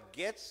 but what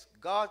gets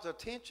God's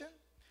attention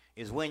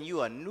is when you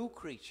are a new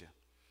creature.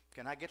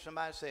 Can I get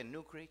somebody to say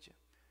new creature?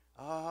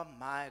 Oh,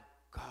 my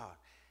God.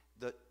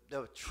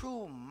 The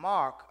true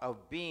mark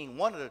of being,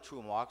 one of the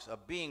true marks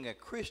of being a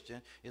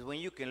Christian is when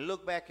you can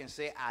look back and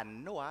say, I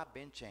know I've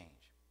been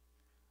changed.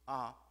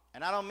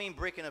 And I don't mean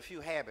breaking a few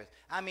habits.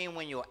 I mean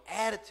when your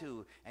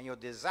attitude and your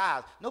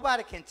desires,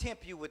 nobody can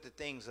tempt you with the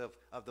things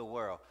of the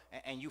world,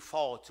 and you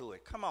fall to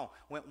it. Come on.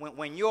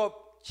 When your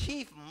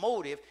chief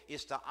motive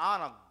is to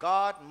honor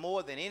God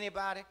more than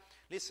anybody,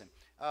 listen,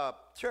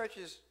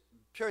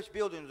 church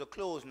buildings are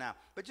closed now,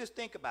 but just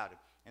think about it.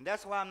 And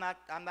that's why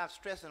I'm not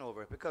stressing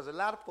over it, because a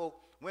lot of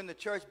folk, when the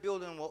church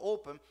building will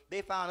open,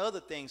 they found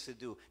other things to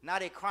do. Now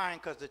they're crying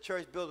because the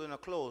church building are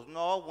closed.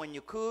 No, when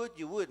you could,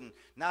 you wouldn't.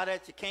 Now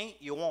that you can't,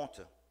 you want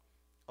to.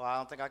 Oh, I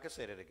don't think I could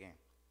say that again.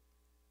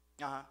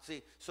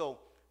 See, so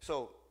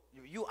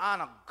you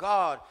honor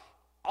God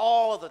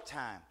all the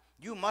time.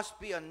 You must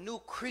be a new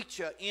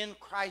creature in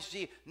Christ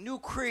Jesus, new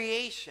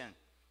creation.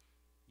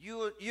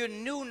 You're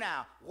new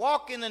now.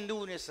 Walk in the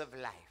newness of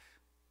life.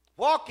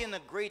 Walk in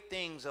the great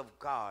things of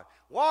God.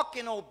 Walk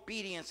in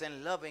obedience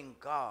and loving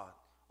God.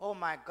 Oh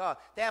my God.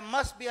 There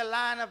must be a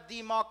line of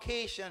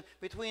demarcation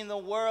between the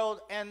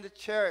world and the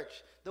church,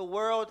 the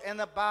world and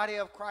the body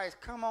of Christ.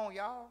 Come on,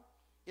 y'all.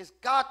 It's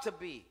got to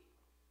be.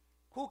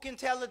 Who can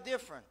tell the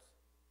difference?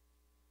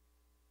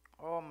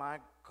 Oh my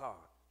God.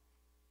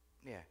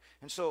 Yeah.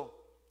 And so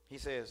he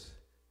says,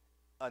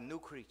 a new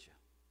creature,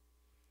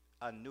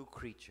 a new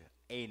creature,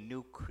 a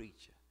new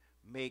creature.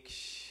 Make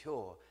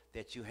sure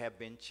that you have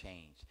been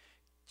changed.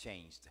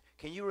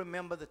 Can you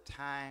remember the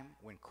time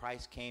when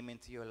Christ came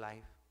into your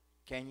life?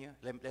 Can you?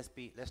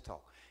 Let's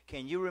talk.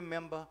 Can you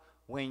remember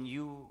when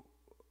you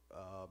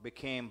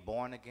became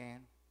born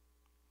again?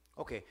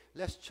 Okay,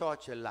 let's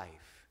chart your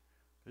life.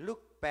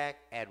 Look back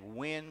at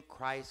when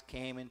Christ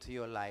came into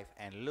your life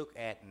and look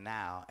at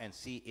now and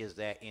see, is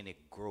there any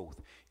growth?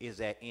 Is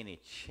there any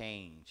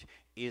change?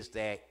 Is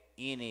there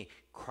any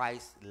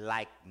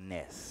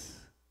Christ-likeness?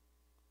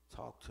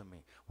 Talk to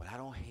me. Well, I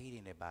don't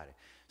hate anybody.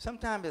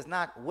 Sometimes it's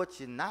not what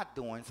you're not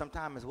doing.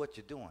 Sometimes it's what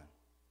you're doing.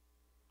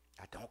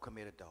 I don't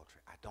commit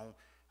adultery.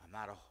 I'm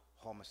not a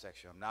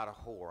homosexual. I'm not a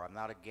whore. I'm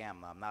not a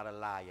gambler. I'm not a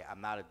liar.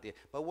 I'm not a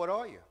but what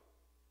are you?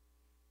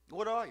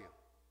 What are you?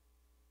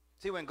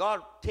 See, when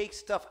God takes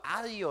stuff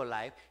out of your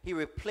life, he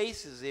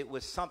replaces it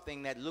with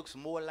something that looks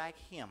more like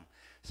him.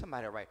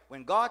 Somebody right.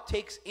 When God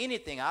takes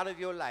anything out of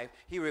your life,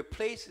 he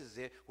replaces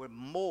it with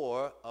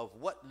more of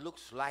what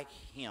looks like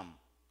him.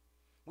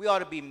 We ought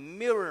to be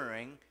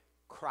mirroring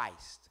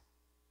Christ.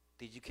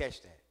 Did you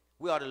catch that?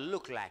 We ought to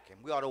look like him.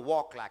 We ought to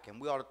walk like him.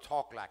 We ought to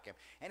talk like him.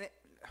 And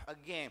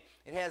again,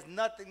 it has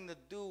nothing to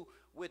do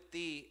with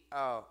the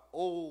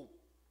old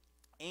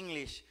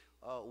English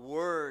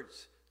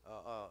words,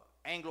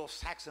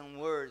 Anglo-Saxon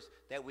words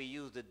that we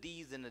use, the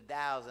these and the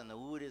thous and the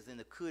wouldas and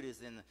the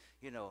couldas and,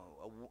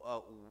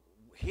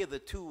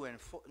 hitherto and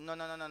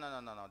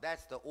no.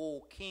 That's the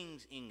old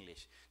King's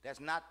English. That's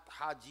not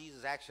how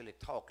Jesus actually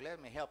talked.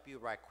 Let me help you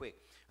right quick.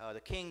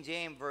 The King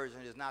James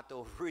Version is not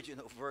the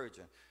original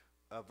version.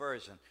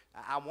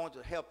 I want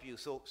to help you.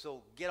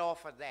 So get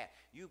off of that.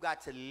 You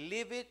got to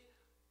live it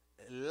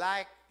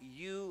like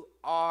you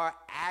are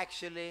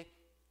actually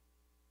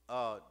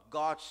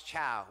God's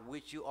child,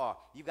 which you are.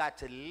 You got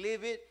to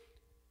live it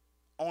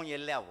on your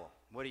level.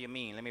 What do you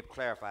mean? Let me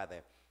clarify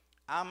that.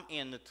 I'm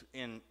in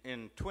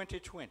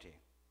 2020.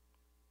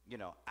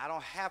 I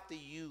don't have to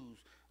use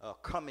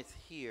cometh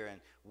here and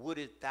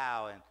wouldest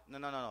thou and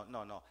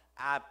no.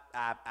 I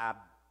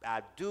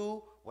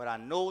do what I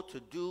know to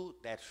do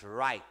that's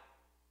right.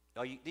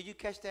 Did you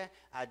catch that?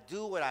 I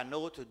do what I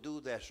know to do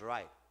that's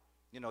right.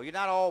 You're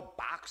not all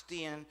boxed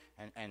in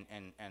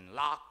and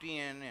locked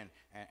in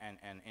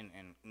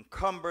and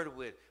encumbered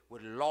with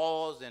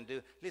laws and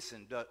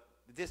listen.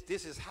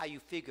 This is how you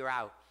figure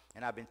out,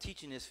 and I've been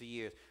teaching this for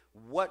years,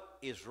 what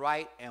is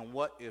right and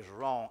what is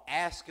wrong.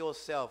 Ask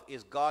yourself,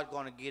 is God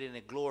going to get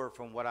any glory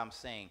from what I'm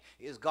saying?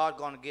 Is God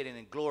going to get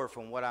any glory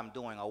from what I'm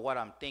doing or what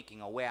I'm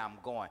thinking or where I'm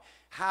going?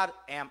 How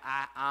am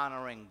I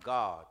honoring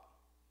God?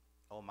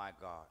 Oh my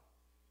God.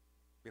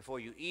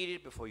 Before you eat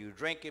it, before you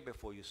drink it,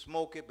 before you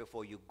smoke it,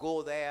 before you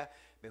go there,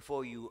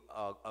 before you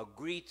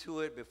agree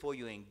to it, before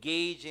you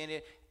engage in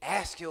it,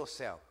 ask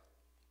yourself,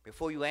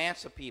 before you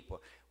answer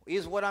people,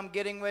 is what I'm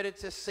getting ready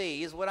to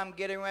say, is what I'm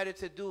getting ready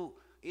to do,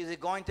 is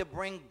it going to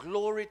bring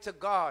glory to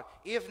God?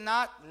 If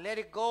not, let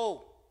it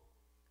go.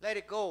 Let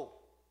it go.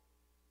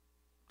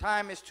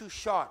 Time is too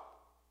short.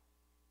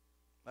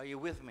 Are you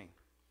with me?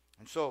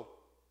 And so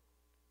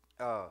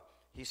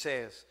he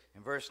says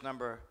in verse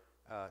number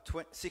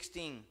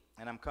 16,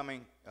 and I'm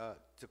coming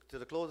to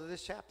the close of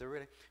this chapter,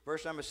 really.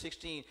 Verse number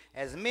 16,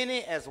 as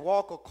many as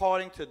walk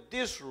according to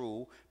this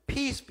rule,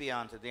 peace be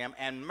unto them,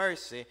 and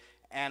mercy,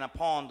 and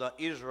upon the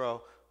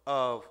Israel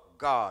of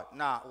God.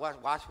 Now,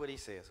 watch what he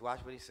says. Watch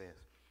what he says.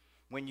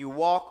 When you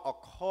walk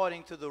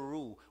according to the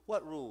rule,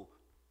 what rule?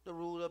 The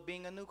rule of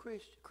being a new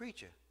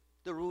creature.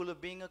 The rule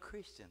of being a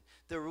Christian.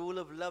 The rule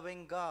of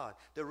loving God.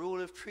 The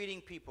rule of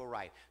treating people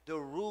right. The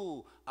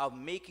rule of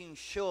making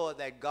sure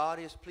that God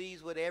is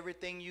pleased with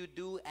everything you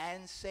do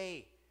and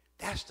say.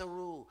 That's the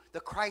rule. The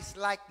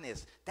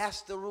Christ-likeness.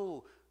 That's the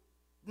rule.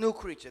 New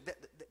creature.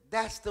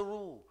 That's the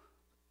rule.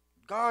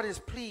 God is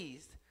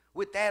pleased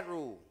with that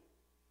rule.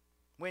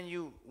 When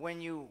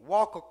you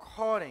walk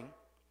according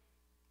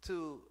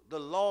to the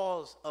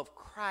laws of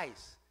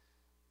Christ,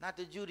 not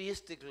the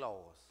Judaistic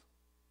laws.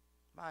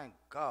 My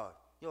God.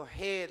 Your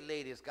head,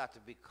 ladies, got to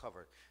be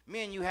covered.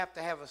 Men, you have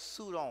to have a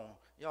suit on.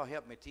 Y'all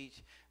help me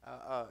teach.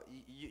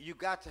 You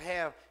got to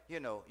have,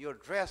 your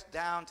dress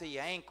down to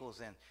your ankles,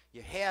 and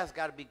your hair's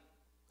got to be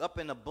up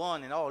in a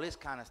bun and all this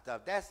kind of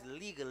stuff. That's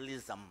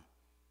legalism.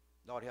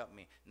 Lord help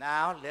me.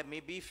 Now, let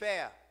me be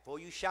fair. Before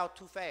you shout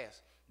too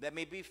fast, let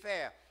me be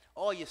fair.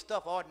 All your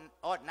stuff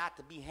ought not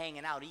to be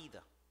hanging out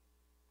either.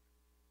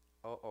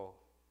 Uh-oh.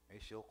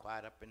 It's sure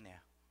quiet up in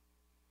there.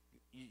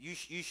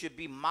 you should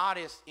be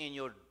modest in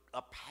your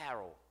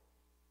apparel.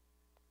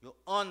 Your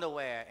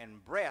underwear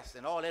and breasts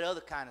and all that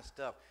other kind of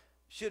stuff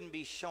shouldn't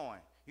be showing.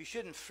 You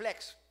shouldn't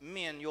flex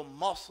your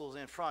muscles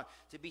in front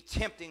to be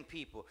tempting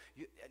people.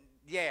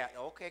 Yeah,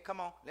 okay, come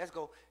on, let's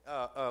go.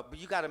 But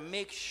you got to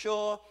make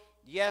sure,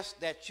 yes,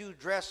 that you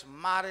dress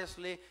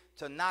modestly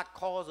to not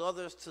cause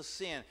others to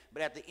sin.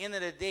 But at the end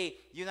of the day,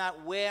 you're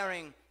not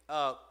wearing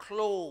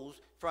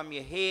clothes from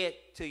your head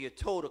to your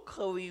toe to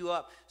cover you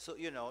up. So,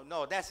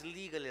 no, that's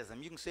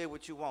legalism. You can say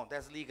what you want.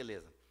 That's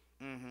legalism.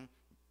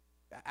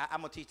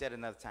 I'm going to teach that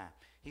another time.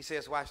 He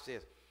says, watch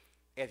this.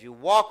 If you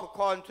walk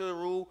according to the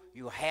rule,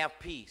 you have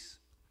peace.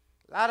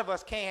 A lot of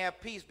us can't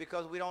have peace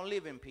because we don't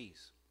live in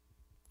peace.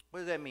 What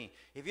does that mean?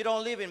 If you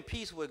don't live in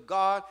peace with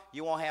God,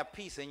 you won't have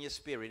peace in your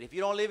spirit. If you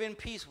don't live in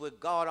peace with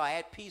God or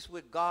at peace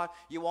with God,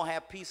 you won't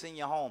have peace in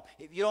your home.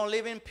 If you don't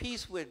live in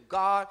peace with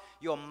God,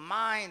 your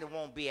mind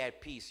won't be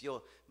at peace.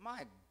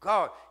 My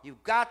God,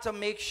 you've got to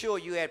make sure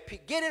you're at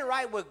peace. Get it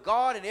right with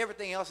God and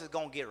everything else is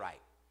going to get right.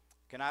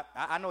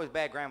 I know it's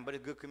bad grammar, but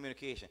it's good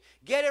communication.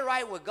 Get it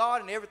right with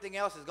God and everything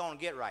else is going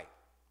to get right.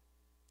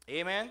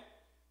 Amen?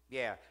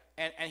 Yeah.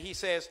 And he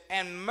says,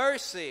 and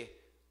mercy.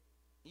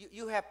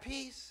 You have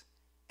peace.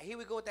 And here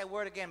we go with that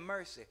word again,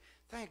 mercy.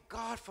 Thank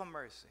God for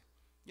mercy.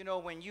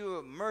 When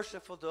you're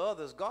merciful to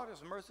others, God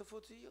is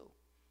merciful to you.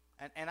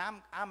 And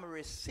I'm a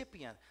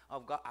recipient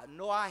of God. I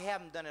know I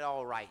haven't done it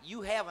all right.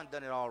 You haven't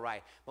done it all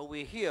right. But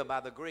we're here by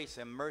the grace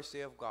and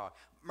mercy of God.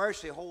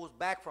 Mercy holds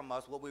back from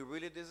us what we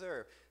really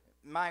deserve.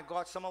 My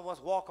God, some of us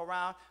walk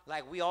around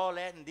like we all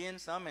that and then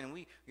some, and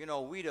we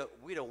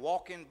the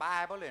walking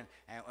Bible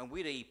and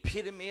we the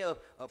epitome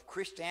of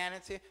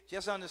Christianity.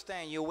 Just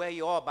understand you're where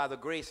you are by the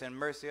grace and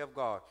mercy of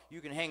God.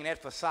 You can hang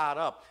that facade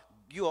up.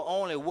 You are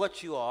only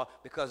what you are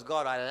because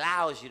God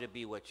allows you to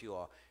be what you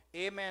are.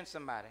 Amen,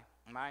 somebody.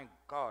 My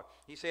God.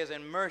 He says,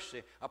 in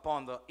mercy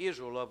upon the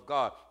Israel of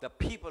God, the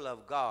people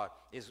of God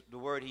is the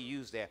word he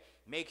used there.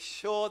 Make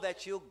sure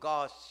that you're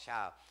God's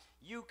child.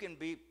 You can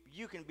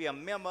be a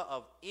member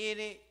of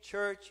any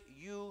church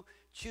you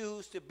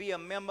choose to be a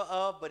member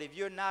of, but if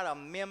you're not a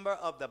member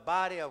of the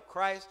body of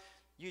Christ,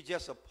 you're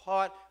just a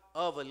part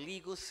of a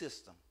legal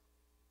system.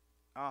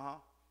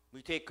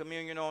 We take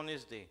communion on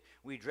this day.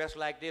 We dress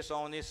like this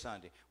on this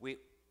Sunday.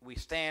 We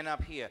stand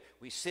up here.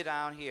 We sit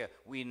down here.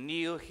 We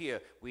kneel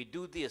here. We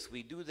do this.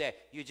 We do that.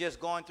 You're just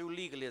going through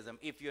legalism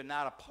if you're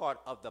not a part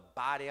of the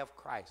body of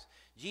Christ.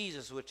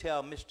 Jesus would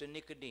tell Mr.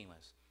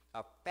 Nicodemus,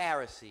 a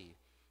Pharisee,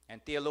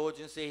 and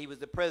theologians say he was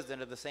the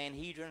president of the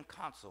Sanhedrin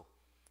Council,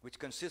 which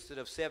consisted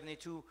of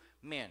 72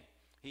 men.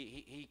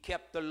 He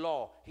kept the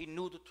law. He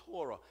knew the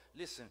Torah.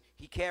 Listen,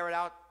 he carried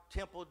out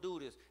temple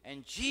duties.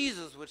 And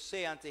Jesus would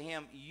say unto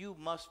him, you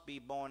must be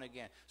born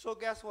again. So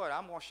guess what?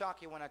 I'm going to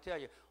shock you when I tell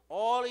you,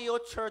 all of your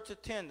church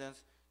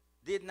attendance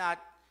did not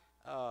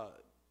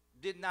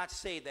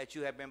say that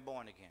you have been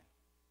born again.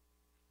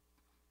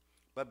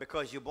 But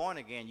because you're born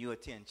again, you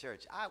attend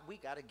church.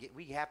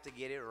 We have to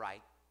get it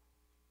right.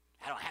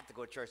 I don't have to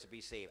go to church to be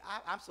saved.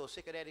 I'm so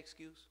sick of that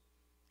excuse.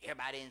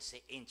 Everybody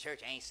in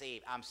church ain't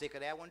saved. I'm sick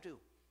of that one too.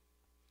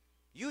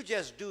 You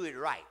just do it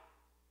right.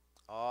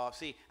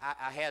 See,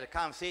 I had a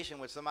conversation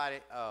with somebody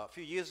a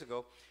few years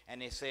ago, and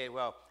they said,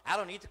 well, I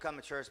don't need to come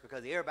to church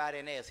because everybody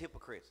in there is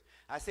hypocrites.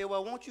 I said,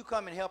 well, won't you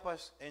come and help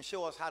us and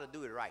show us how to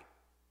do it right?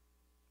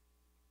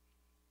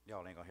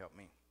 Y'all ain't going to help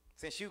me.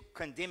 Since you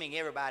condemning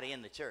everybody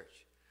in the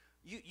church,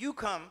 you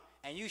come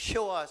and you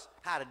show us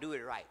how to do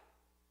it right.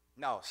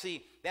 No,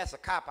 see, that's a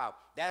cop-out.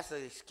 That's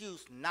an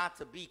excuse not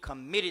to be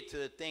committed to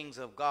the things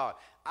of God.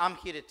 I'm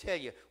here to tell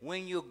you,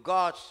 when you're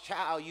God's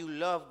child, you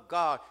love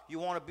God. You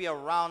want to be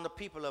around the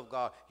people of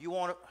God. You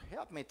want to,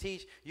 help me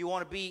teach, you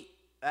want to be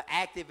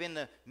active in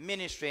the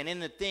ministry and in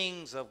the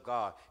things of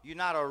God. You're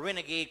not a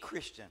renegade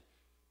Christian.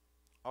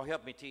 Oh,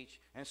 help me teach.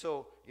 And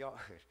so, y'all,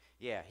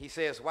 yeah, he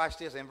says, watch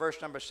this in verse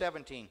number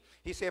 17.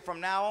 He said, from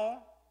now on,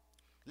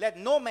 let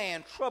no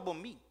man trouble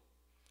me.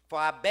 For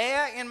I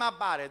bear in my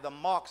body the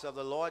marks of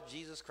the Lord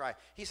Jesus Christ.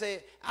 He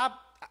said,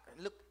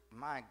 look,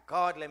 my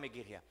God, let me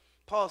get here.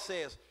 Paul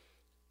says,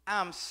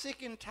 I'm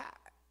sick and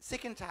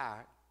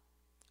tired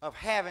of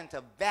having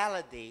to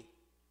validate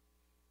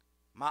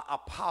my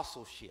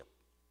apostleship,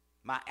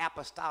 my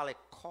apostolic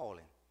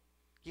calling.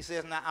 He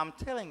says, now I'm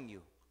telling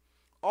you,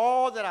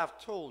 all that I've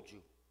told you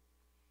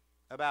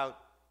about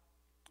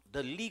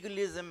the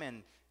legalism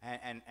and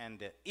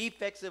the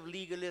effects of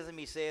legalism,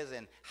 he says,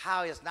 and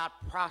how it's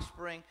not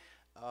prospering,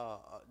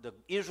 the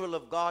Israel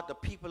of God, the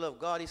people of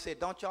God, he said,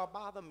 don't y'all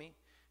bother me.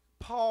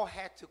 Paul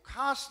had to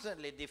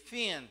constantly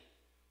defend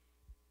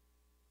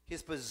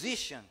his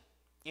position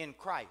in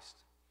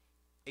Christ,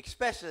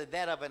 especially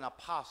that of an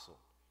apostle.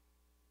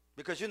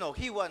 Because, you know,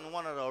 he wasn't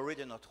one of the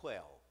original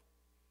 12.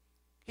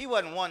 He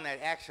wasn't one that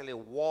actually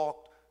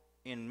walked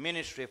in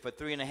ministry for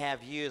 3.5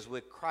 years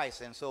with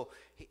Christ. And so,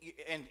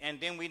 and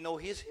then we know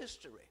his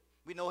history.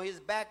 We know his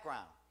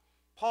background.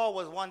 Paul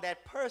was one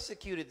that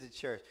persecuted the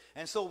church.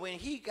 And so when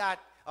he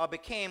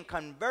became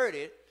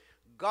converted,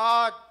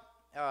 God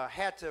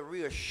had to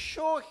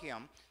reassure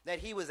him that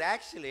he was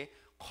actually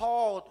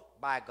called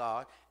by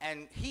God,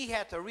 and he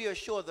had to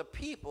reassure the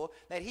people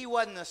that he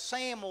wasn't the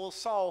same old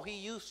Saul he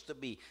used to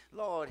be.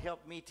 Lord,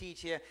 help me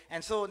teach here.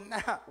 And so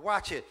now,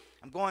 watch it.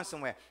 I'm going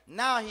somewhere.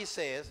 Now he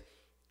says,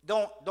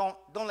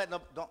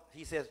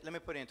 he says, let me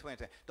put it in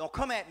 20. Don't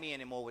come at me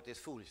anymore with this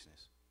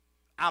foolishness.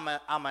 I'm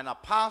an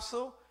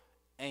apostle,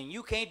 and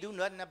you can't do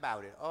nothing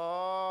about it.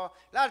 Oh,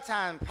 a lot of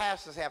times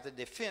pastors have to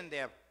defend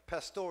their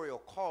pastoral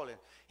calling.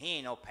 He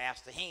ain't no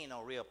pastor. He ain't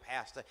no real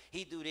pastor.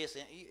 He do this.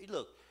 And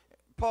look,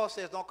 Paul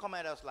says, don't come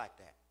at us like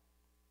that.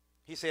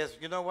 He says,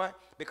 you know what?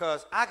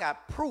 Because I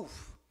got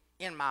proof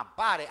in my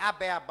body. I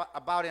bear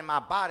about in my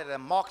body the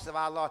marks of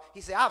our Lord.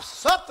 He said, I've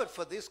suffered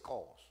for this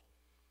cause.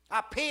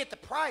 I paid the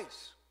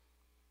price.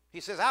 He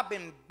says, I've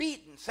been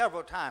beaten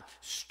several times,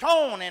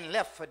 stoned and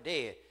left for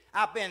dead.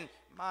 I've been,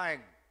 my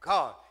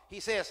God. He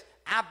says,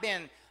 I've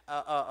been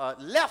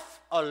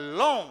left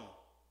alone,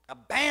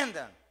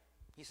 abandoned.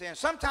 He said,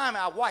 sometimes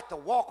I want to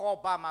walk all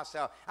by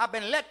myself. I've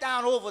been let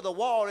down over the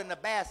wall in the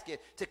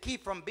basket to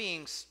keep from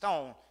being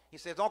stoned. He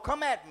says, don't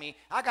come at me.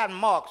 I got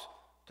marks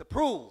to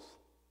prove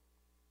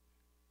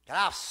that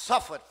I've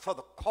suffered for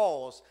the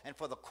cause and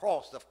for the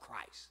cross of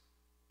Christ.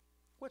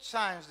 What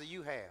signs do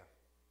you have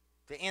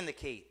to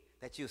indicate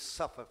that you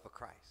suffered for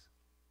Christ?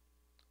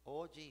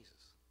 Oh, Jesus.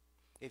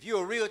 If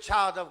you're a real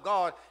child of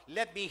God,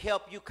 let me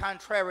help you.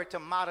 Contrary to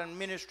modern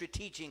ministry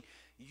teaching,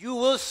 you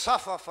will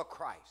suffer for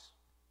Christ.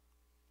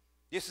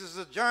 This is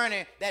a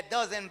journey that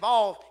does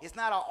involve, it's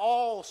not an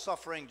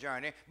all-suffering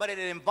journey, but it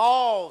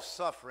involves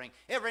suffering.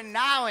 Every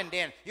now and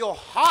then, your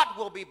heart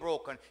will be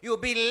broken. You'll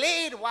be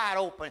laid wide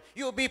open.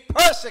 You'll be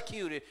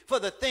persecuted for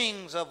the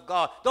things of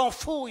God. Don't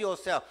fool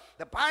yourself.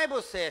 The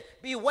Bible says,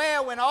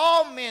 beware when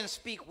all men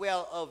speak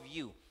well of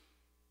you.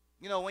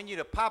 You know, when you're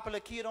the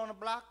popular kid on the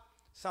block,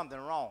 something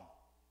wrong.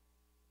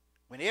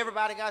 When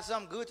everybody got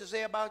something good to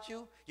say about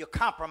you, you're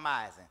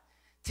compromising.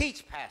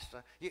 Teach,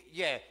 Pastor.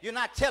 You're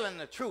not telling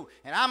the truth.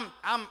 And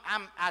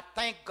I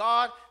thank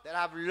God that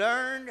I've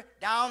learned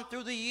down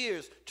through the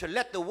years to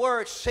let the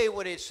word say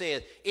what it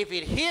says. If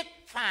it hit,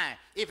 fine.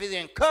 If it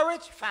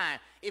encourages, fine.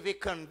 If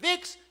it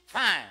convicts,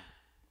 fine.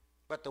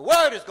 But the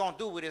word is going to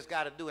do what it's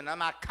got to do, and I'm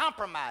not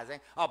compromising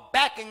or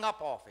backing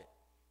up off it.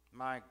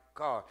 My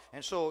God.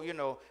 And so, you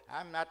know,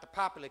 I'm not the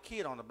popular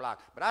kid on the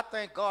block, but I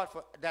thank God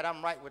for that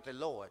I'm right with the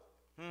Lord.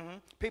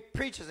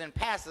 Preachers and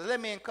pastors, let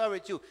me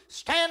encourage you.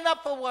 Stand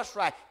up for what's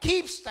right.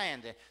 Keep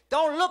standing.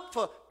 Don't look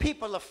for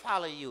people to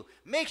follow you.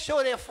 Make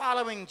sure they're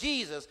following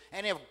Jesus.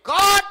 And if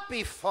God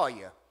be for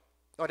you,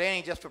 or that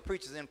ain't just for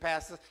preachers and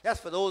pastors, that's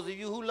for those of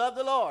you who love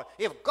the Lord.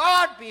 If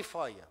God be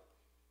for you,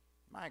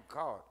 my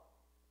God.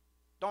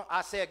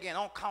 I say again,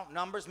 don't count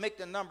numbers. Make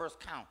the numbers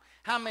count.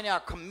 How many are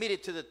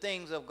committed to the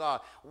things of God?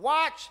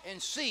 Watch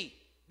and see.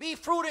 Be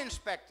fruit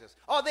inspectors.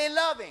 Are they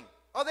loving?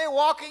 Are they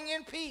walking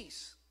in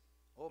peace?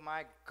 Oh,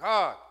 my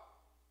God.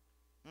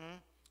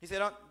 He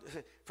said,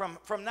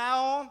 from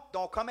now on,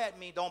 don't come at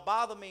me. Don't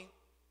bother me.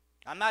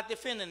 I'm not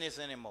defending this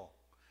anymore.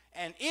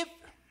 And if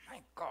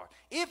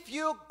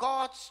you're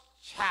God's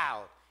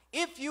child,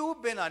 if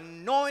you've been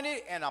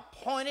anointed and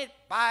appointed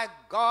by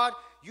God,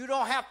 you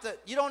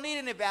don't need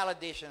any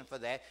validation for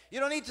that. You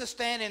don't need to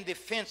stand in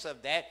defense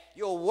of that.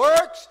 Your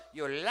works,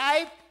 your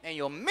life, and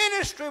your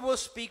ministry will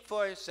speak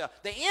for itself.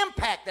 The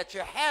impact that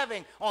you're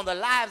having on the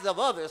lives of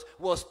others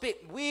will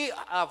speak. We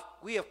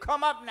have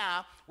come up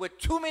now with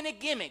too many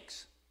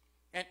gimmicks,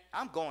 and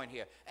I'm going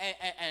here,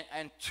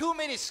 and too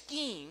many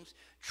schemes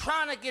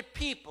trying to get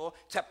people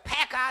to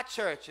pack our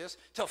churches,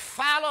 to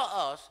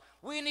follow us.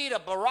 We need a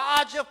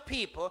barrage of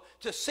people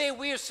to say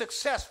we're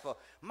successful.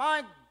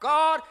 My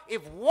God,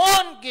 if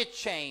one get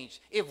changed,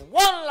 if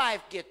one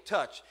life get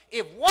touched,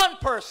 if one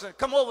person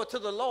come over to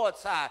the Lord's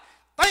side,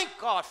 thank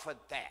God for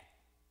that.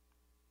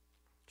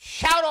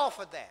 Shout off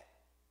for that.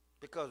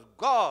 Because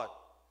God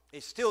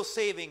is still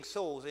saving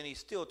souls and he's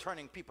still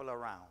turning people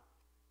around.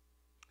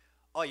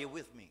 Are you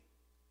with me?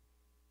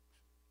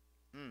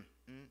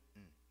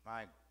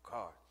 My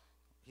God.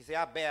 He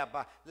said,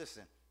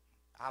 listen,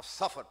 I've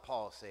suffered,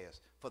 Paul says,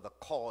 for the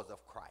cause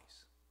of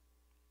Christ.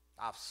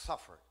 I've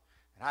suffered.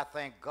 And I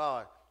thank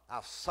God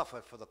I've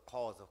suffered for the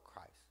cause of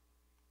Christ.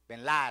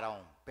 Been lied on,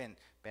 been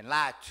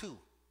lied to,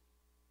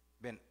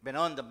 been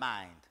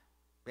undermined,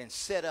 been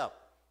set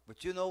up.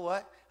 But you know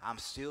what? I'm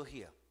still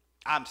here.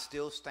 I'm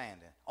still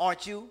standing.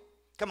 Aren't you?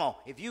 Come on.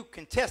 If you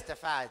can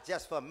testify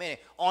just for a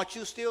minute, aren't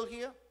you still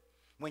here?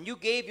 When you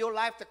gave your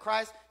life to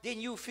Christ,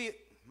 didn't you feel,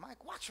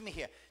 Mike, watch me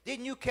here.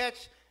 Didn't you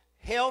catch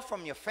hell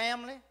from your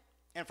family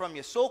and from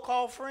your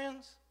so-called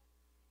friends?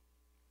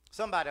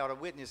 Somebody ought to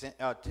witness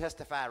and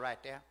testify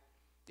right there.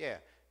 Yeah.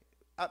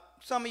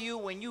 Some of you,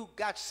 when you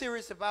got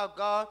serious about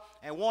God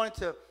and wanted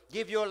to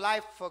give your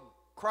life for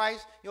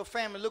Christ, your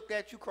family looked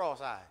at you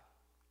cross-eyed.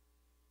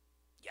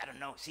 You don't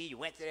know. See, you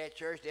went to that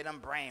church, they done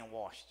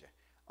brainwashed you.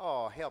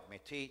 Oh, help me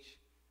teach.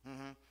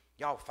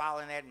 Y'all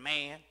following that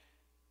man,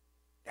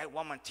 that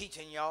woman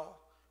teaching y'all.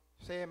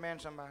 Say amen,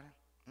 somebody.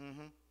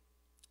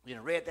 You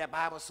done read that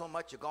Bible so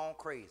much, you're gone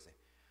crazy.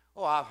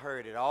 Oh, I've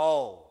heard it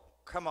all.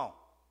 Come on.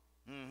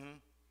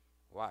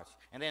 Watch.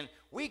 And then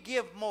we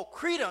give more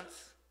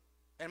credence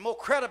and more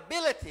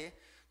credibility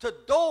to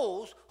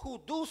those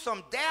who do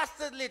some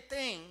dastardly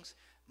things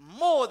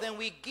more than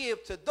we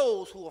give to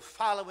those who are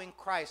following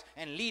Christ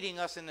and leading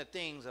us in the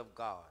things of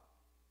God.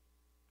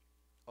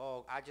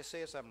 Oh, I just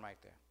said something right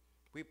there.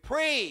 We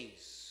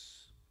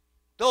praise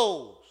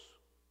those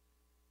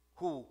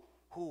who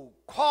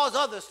cause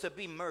others to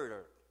be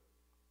murdered.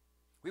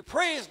 We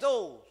praise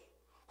those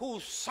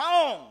whose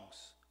songs,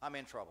 I'm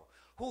in trouble,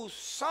 whose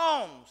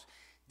songs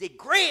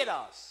degrade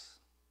us.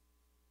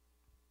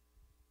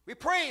 We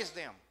praise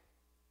them.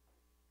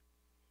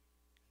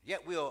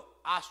 Yet we'll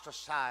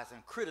ostracize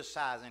and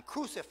criticize and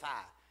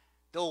crucify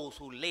those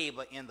who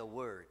labor in the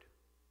word.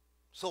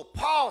 So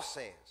Paul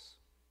says,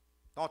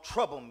 don't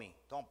trouble me,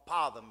 don't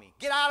bother me.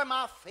 Get out of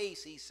my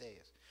face, he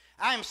says.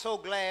 I am so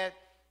glad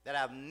that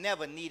I've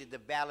never needed the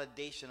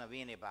validation of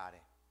anybody.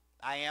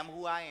 I am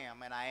who I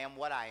am, and I am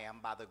what I am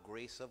by the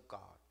grace of God.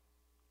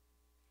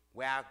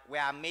 Where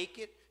I make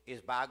it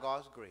is by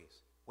God's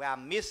grace. Where I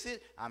miss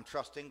it, I'm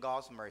trusting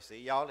God's mercy.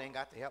 Y'all ain't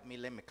got to help me.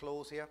 Let me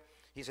close here.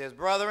 He says,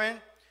 brethren,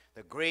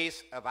 the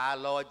grace of our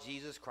Lord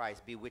Jesus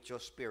Christ be with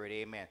your spirit.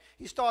 Amen.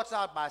 He starts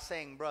out by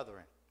saying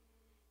brethren.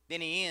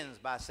 Then he ends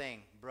by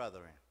saying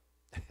brethren.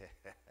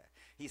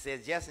 He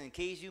says, just in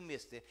case you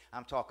missed it,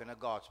 I'm talking to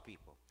God's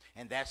people.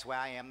 And that's where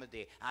I am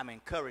today. I'm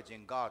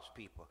encouraging God's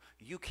people.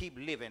 You keep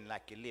living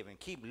like you're living.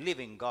 Keep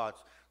living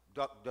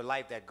the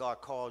life that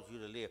God calls you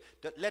to live.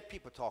 Let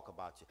people talk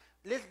about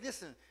you.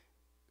 Listen,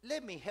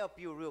 let me help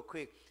you real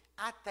quick.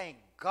 I thank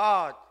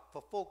God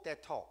for folk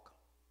that talk.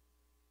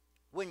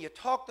 When you're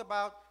talked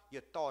about,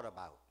 you're thought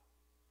about.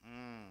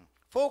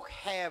 Folk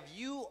have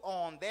you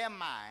on their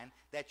mind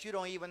that you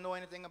don't even know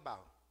anything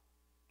about.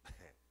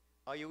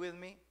 Are you with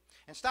me?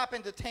 And stop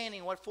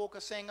entertaining what folk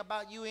are saying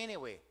about you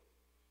anyway.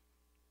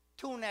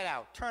 Tune that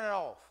out. Turn it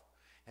off.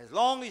 As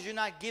long as you're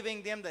not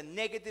giving them the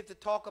negative to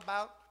talk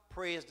about,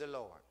 praise the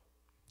Lord.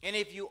 And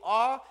if you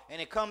are,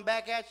 and it come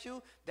back at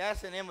you,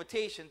 that's an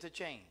invitation to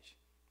change.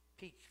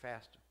 Teach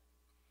faster.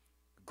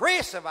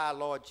 Grace of our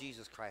Lord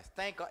Jesus Christ.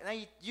 Thank God. Now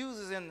he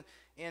uses in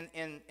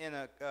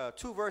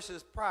 2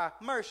 verses prior,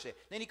 mercy.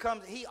 Then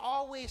he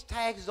always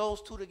tags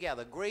those two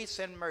together, grace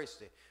and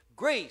mercy.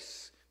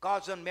 Grace,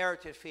 God's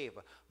unmerited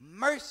favor.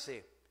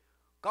 Mercy,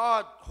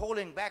 God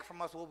holding back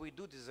from us what we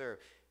do deserve.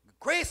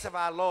 Grace of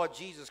our Lord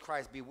Jesus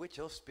Christ be with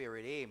your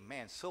spirit.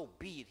 Amen. So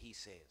be it, he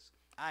says.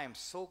 I am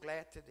so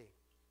glad today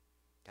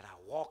that I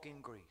walk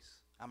in grace.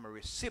 I'm a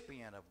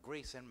recipient of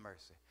grace and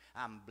mercy.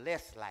 I'm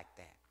blessed like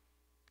that.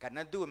 Got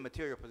nothing to do with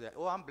material possession.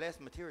 Oh, I'm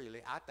blessed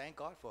materially. I thank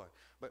God for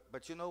it.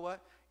 But you know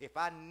what? If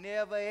I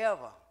never,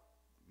 ever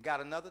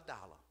got another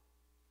dollar,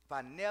 if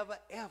I never,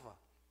 ever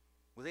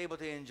was able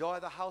to enjoy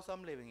the house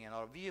I'm living in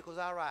or the vehicles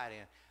I ride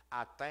in,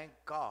 I thank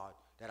God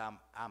that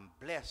I'm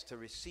blessed to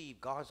receive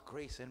God's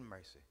grace and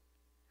mercy.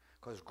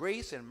 Because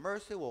grace and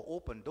mercy will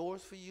open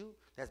doors for you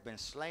that's been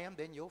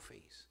slammed in your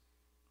face.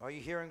 Are you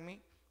hearing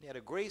me? Yeah,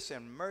 the grace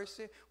and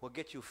mercy will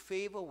get you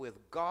favor with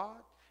God.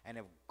 And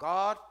if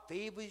God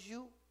favors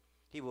you,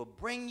 he will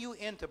bring you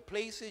into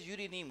places you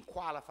didn't even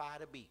qualify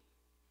to be.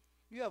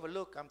 You ever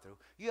look, I'm through,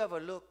 you ever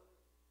look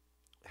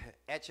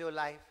at your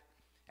life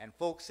and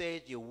folks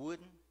said you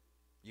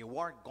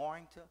weren't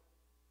going to,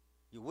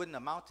 you wouldn't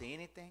amount to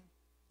anything,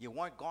 you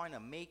weren't going to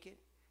make it,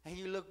 and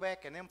you look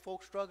back and them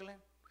folks struggling?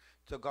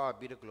 To God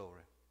be the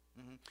glory.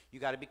 You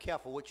got to be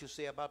careful what you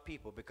say about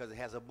people because it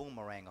has a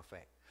boomerang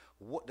effect.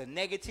 The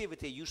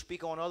negativity you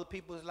speak on other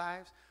people's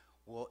lives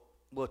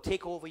will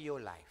take over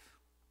your life.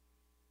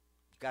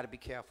 You got to be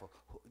careful.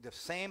 The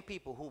same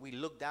people who we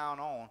look down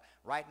on,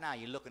 right now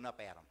you're looking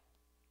up at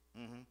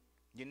them.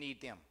 You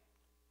need them.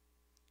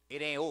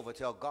 It ain't over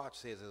till God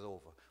says it's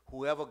over.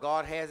 Whoever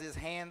God has his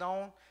hand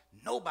on,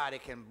 nobody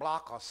can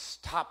block or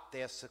stop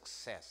their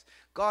success.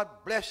 God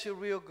bless you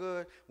real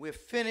good. We're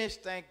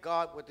finished, thank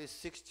God, with this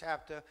 6th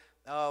chapter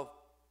of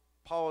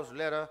Paul's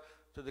letter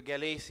to the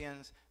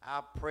Galatians.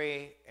 I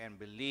pray and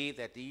believe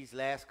that these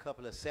last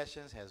couple of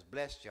sessions has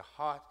blessed your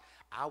heart.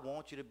 I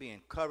want you to be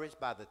encouraged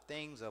by the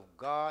things of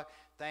God.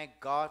 Thank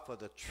God for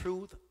the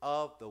truth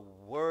of the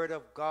word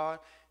of God.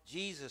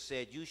 Jesus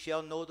said, you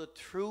shall know the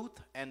truth,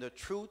 and the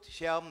truth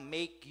shall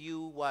make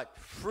you what?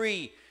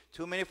 Free.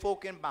 Too many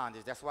folk in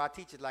bondage. That's why I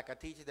teach it like I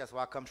teach it. That's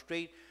why I come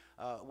straight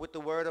with the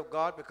word of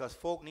God, because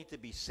folk need to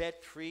be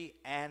set free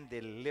and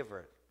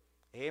delivered.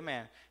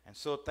 Amen. And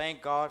so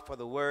thank God for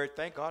the word.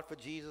 Thank God for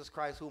Jesus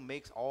Christ who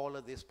makes all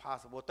of this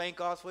possible. Thank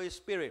God for his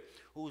spirit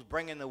who's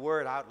bringing the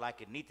word out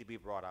like it needs to be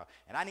brought out.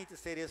 And I need to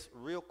say this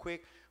real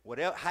quick.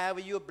 However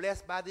you're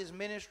blessed by this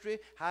ministry,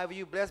 however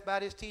you're blessed by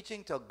this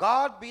teaching, to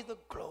God be the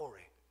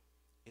glory.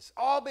 It's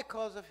all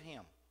because of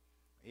him.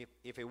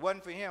 If it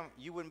wasn't for him,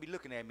 you wouldn't be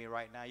looking at me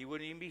right now. You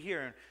wouldn't even be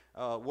hearing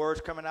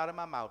words coming out of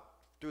my mouth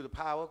through the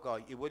power of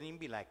God. It wouldn't even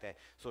be like that.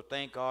 So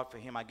thank God for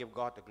him. I give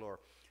God the glory.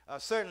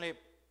 Certainly,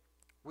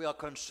 we are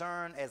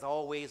concerned, as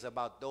always,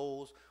 about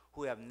those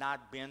who have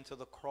not been to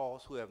the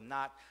cross, who have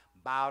not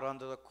bowed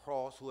under the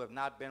cross, who have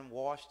not been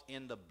washed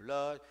in the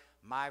blood.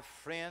 My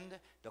friend,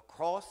 the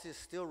cross is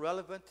still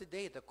relevant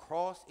today. The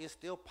cross is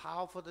still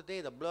powerful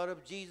today. The blood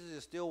of Jesus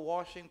is still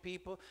washing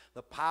people.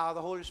 The power of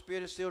the Holy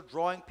Spirit is still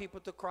drawing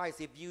people to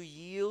Christ. If you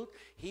yield,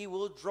 he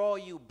will draw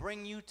you,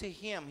 bring you to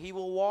him. He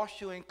will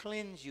wash you and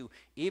cleanse you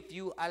if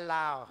you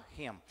allow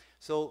him.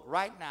 So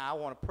right now, I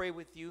want to pray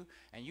with you,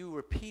 and you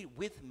repeat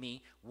with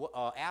me,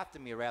 after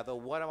me rather,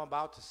 what I'm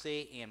about to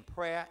say in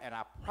prayer. And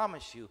I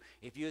promise you,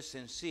 if you're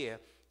sincere,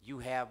 you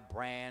have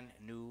brand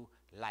new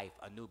life,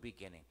 a new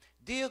beginning.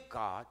 Dear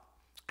God,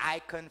 I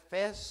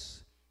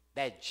confess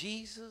that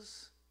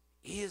Jesus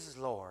is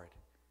Lord.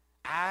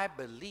 I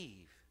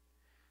believe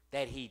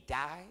that he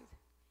died,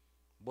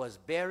 was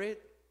buried,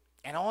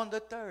 and on the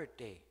third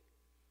day,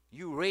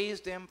 you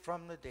raised him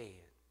from the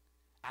dead.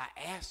 I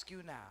ask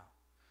you now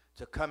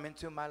to come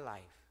into my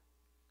life,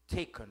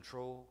 take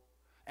control,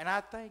 and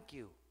I thank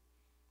you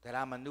that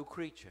I'm a new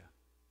creature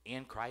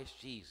in Christ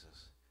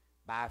Jesus.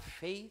 By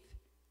faith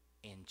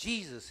in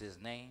Jesus'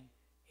 name,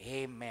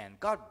 amen.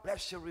 God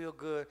bless you real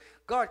good.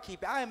 God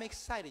keep you. I am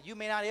excited. You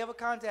may not ever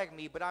contact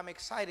me, but I'm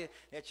excited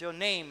that your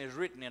name is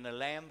written in the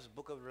Lamb's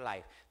Book of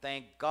Life.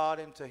 Thank God,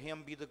 and to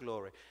him be the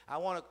glory. I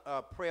want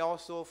to pray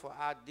also for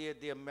our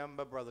dear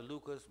member, Brother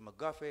Lucas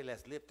McGuffey.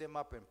 Let's lift him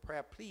up in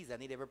prayer. Please, I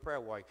need every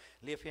prayer warrior.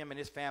 Lift him and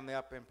his family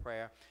up in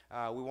prayer.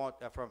 We want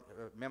from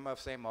a member of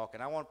St. Mark.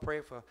 And I want to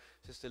pray for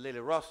Sister Lily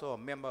Russell, a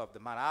member of the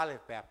Mount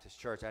Olive Baptist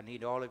Church. I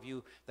need all of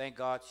you. Thank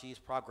God she's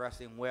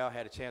progressing well.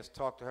 Had a chance to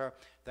talk to her.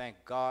 Thank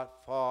God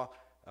for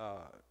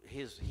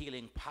his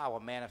healing power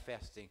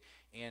manifesting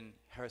in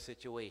her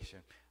situation.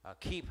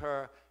 Keep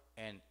her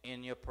and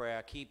in your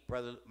prayer. Keep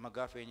Brother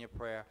McGuffey in your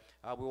prayer.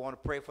 We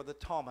want to pray for the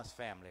Thomas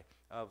family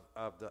of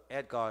the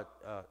Edgar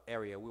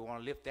area. We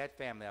want to lift that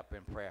family up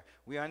in prayer.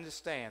 We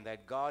understand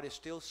that God is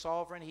still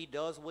sovereign. He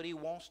does what he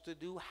wants to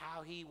do,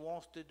 how he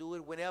wants to do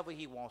it, whenever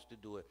he wants to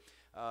do it.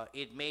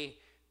 It may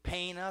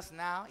pain us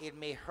now, it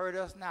may hurt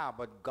us now,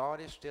 but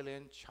God is still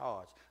in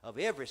charge of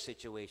every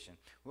situation.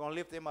 We want to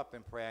lift them up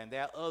in prayer, and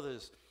there are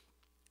others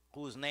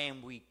whose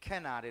name we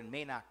cannot and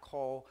may not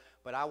call,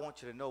 but I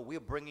want you to know we're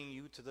bringing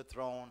you to the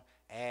throne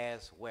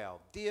as well.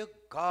 Dear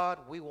God,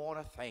 we want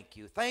to thank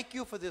you. Thank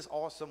you for this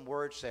awesome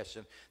word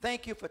session.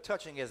 Thank you for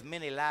touching as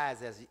many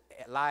lives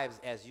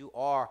as you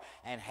are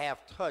and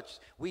have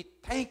touched. We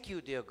thank you,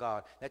 dear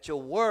God, that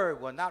your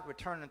word will not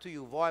return unto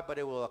you void, but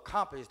it will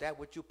accomplish that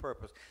which you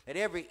purpose. That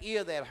every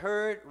ear that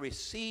heard,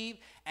 received,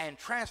 and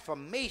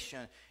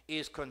transformation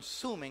is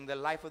consuming the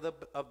life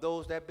of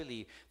those that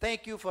believe.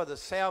 Thank you for the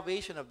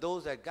salvation of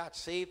those that got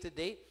saved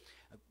today.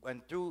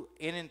 And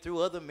through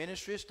other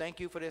ministries, thank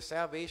you for their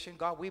salvation.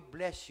 God, we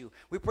bless you.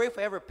 We pray for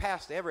every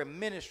pastor, every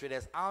ministry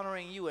that's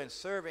honoring you and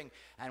serving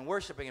and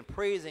worshiping and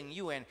praising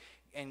you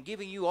and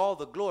giving you all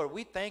the glory.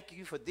 We thank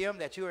you for them,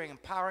 that you are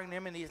empowering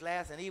them in these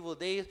last and evil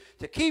days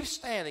to keep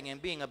standing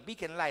and being a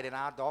beacon light in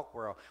our dark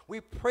world.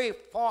 We pray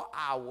for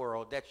our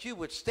world, that you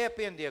would step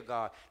in, dear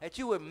God, that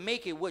you would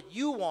make it what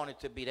you want it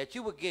to be, that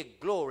you would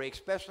get glory,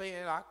 especially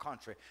in our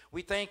country.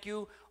 We thank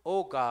you,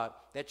 oh God,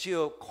 that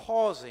you're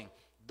causing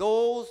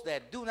those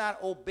that do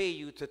not obey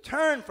you to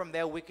turn from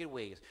their wicked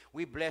ways.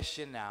 We bless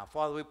you now.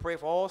 Father, we pray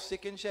for all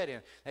sick and shed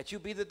in, that you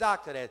be the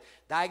doctor that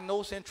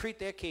diagnose and treat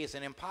their case,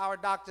 and empower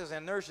doctors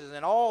and nurses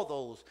and all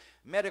those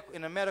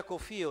in the medical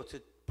field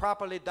to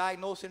properly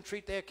diagnose and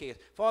treat their case.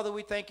 Father,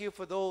 we thank you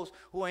for those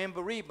who are in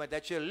bereavement,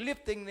 that you're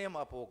lifting them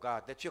up, oh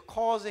God, that you're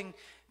causing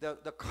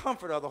the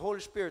comfort of the Holy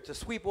Spirit to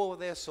sweep over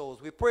their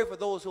souls. We pray for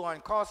those who are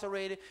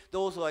incarcerated,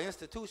 those who are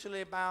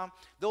institutionally bound,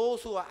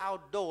 those who are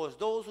outdoors,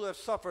 those who have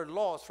suffered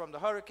loss from the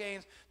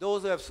hurricanes,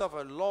 those who have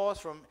suffered loss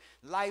from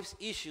life's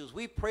issues.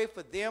 We pray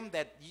for them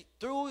that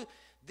through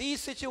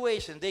these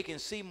situations they can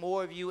see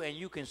more of you, and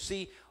you can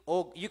see,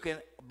 oh, you can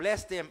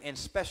bless them in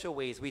special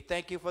ways. We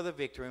thank you for the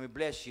victory, and we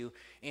bless you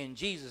in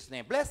Jesus'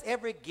 name. Bless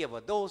every giver,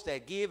 those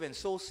that give and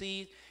sow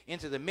seed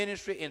into the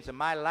ministry, into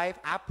my life.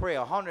 I pray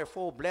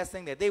 100-fold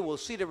blessing, that they will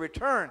see the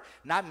return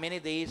not many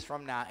days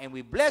from now. And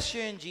we bless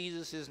you in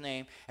Jesus'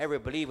 name. Every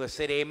believer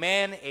said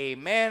amen,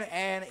 amen,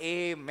 and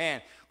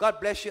amen. God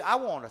bless you. I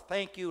want to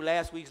thank you.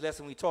 Last week's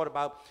lesson we taught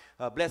about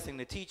blessing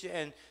the teacher,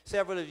 and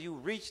several of you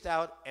reached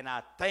out, and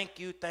I thank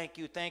you, thank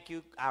you, thank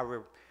you.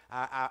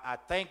 I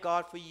thank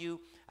God for you.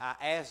 I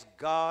ask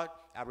God,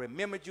 I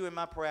remembered you in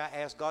my prayer. I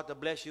ask God to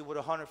bless you with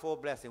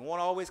 100-fold blessing.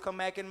 Won't always come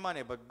back in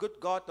money, but good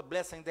God, the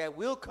blessing that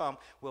will come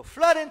will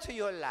flood into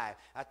your life.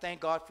 I thank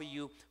God for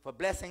you for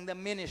blessing the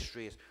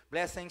ministries,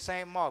 blessing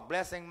St. Mark,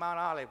 blessing Mount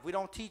Olive. We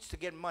don't teach to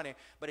get money,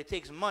 but it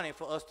takes money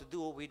for us to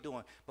do what we're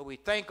doing. But we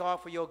thank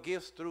God for your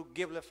gifts through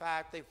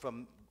Givelify,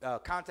 from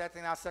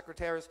contacting our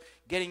secretaries,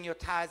 getting your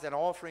tithes and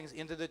offerings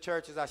into the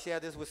churches. I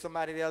shared this with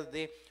somebody the other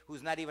day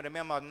who's not even a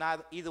member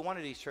of either one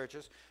of these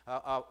churches,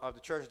 of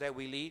the church that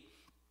we lead.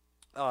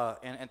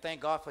 And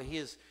thank God for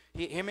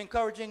him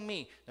encouraging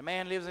me. The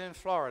man lives in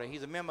Florida.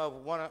 He's a member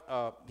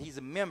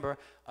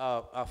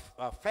of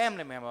a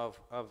family member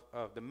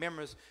of the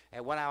members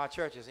at one of our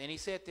churches. And he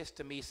said this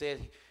to me. He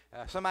said,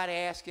 Somebody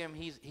asked him,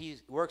 he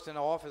works in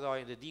the office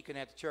or the deacon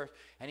at the church,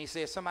 and he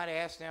said, somebody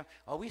asked him,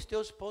 are we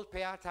still supposed to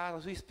pay our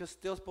tithes? Are we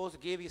still supposed to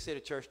give? He said,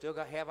 the church still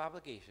have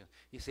obligations.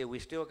 He said, we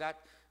still got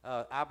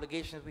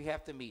obligations we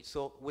have to meet.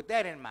 So with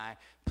that in mind,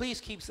 please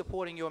keep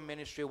supporting your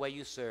ministry where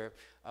you serve.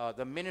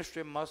 The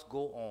ministry must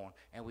go on,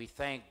 and we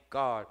thank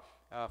God.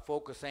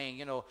 Folk are saying,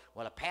 you know,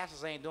 well, the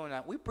pastors ain't doing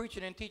that. We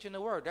preaching and teaching the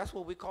word. That's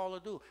what we call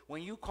to do.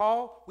 When you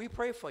call, we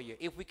pray for you.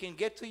 If we can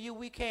get to you,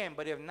 we can.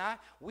 But if not,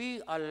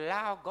 we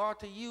allow God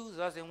to use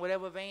us in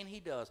whatever vein he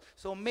does.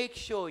 So make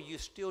sure you're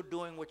still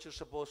doing what you're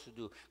supposed to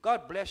do.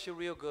 God bless you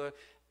real good.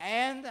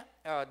 And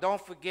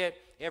don't forget,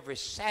 every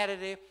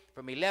Saturday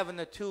from 11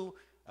 to 2,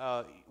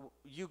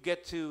 you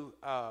get to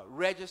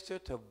register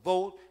to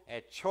vote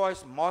at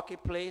Choice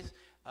Marketplace.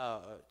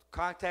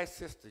 Contact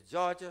Sister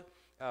Georgia.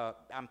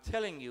 I'm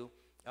telling you,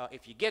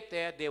 if you get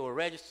there, they will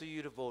register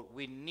you to vote.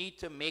 We need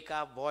to make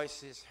our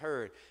voices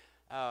heard.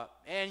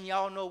 And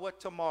y'all know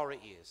what tomorrow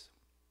is.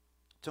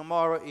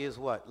 Tomorrow is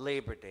what?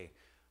 Labor Day.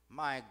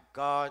 My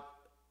God,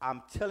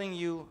 I'm telling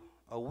you,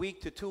 a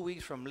week to 2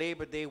 weeks from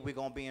Labor Day, we're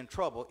going to be in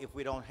trouble if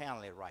we don't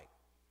handle it right.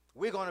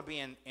 We're going to be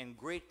in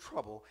great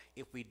trouble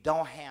if we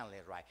don't handle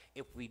it right.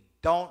 If we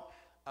don't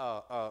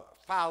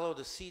follow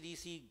the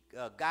CDC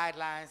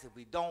guidelines, if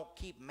we don't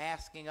keep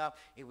masking up,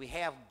 if we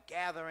have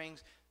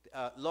gatherings,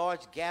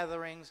 large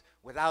gatherings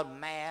without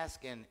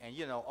masks and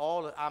you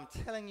know, I'm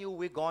telling you,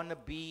 we're going to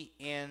be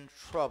in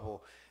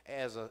trouble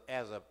as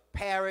a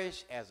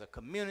parish, as a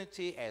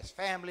community, as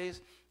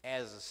families,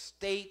 as a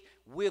state.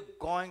 We're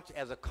going to,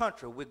 as a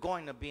country, we're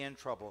going to be in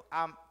trouble.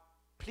 I'm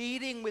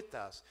pleading with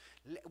us.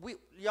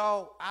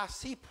 Y'all, I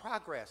see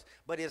progress,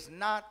 but it's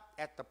not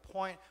at the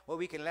point where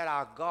we can let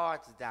our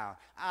guards down.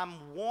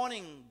 I'm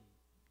wanting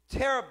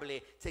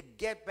terribly to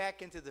get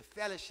back into the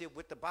fellowship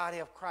with the body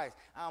of Christ.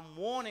 I'm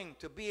wanting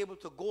to be able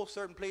to go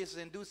certain places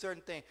and do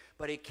certain things,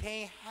 but it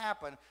can't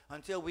happen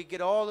until we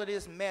get all of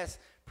this mess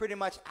pretty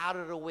much out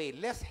of the way.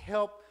 Let's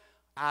help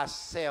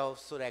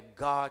ourselves so that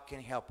God can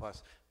help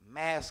us.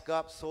 Mask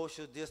up,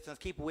 social distance,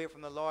 keep away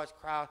from the large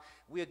crowd.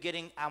 We're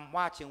getting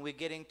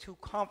too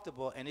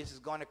comfortable, and this is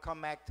going to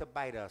come back to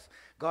bite us.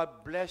 God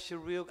bless you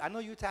real. I know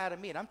you're tired of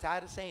me, and I'm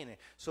tired of saying it.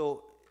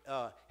 So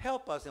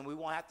help us, and we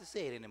won't have to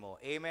say it anymore.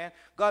 Amen.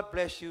 God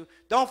bless you.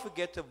 Don't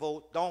forget to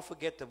vote. Don't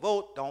forget to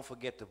vote. Don't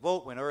forget to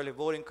vote. When early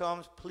voting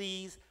comes,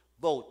 please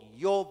vote.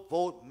 Your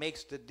vote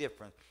makes the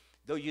difference.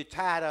 Though you're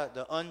tired of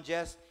the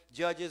unjust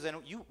judges, and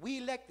we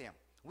elect them.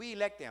 We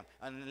elect them.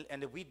 And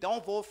if we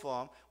don't vote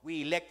for them,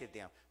 we elected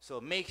them. So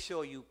make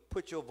sure you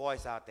put your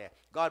voice out there.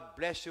 God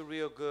bless you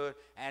real good,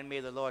 and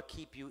may the Lord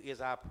keep you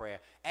is our prayer.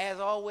 As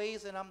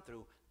always, and I'm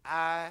through,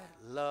 I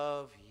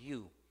love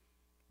you.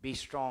 Be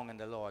strong in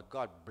the Lord.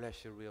 God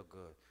bless you real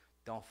good.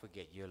 Don't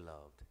forget you're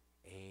loved.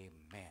 Amen.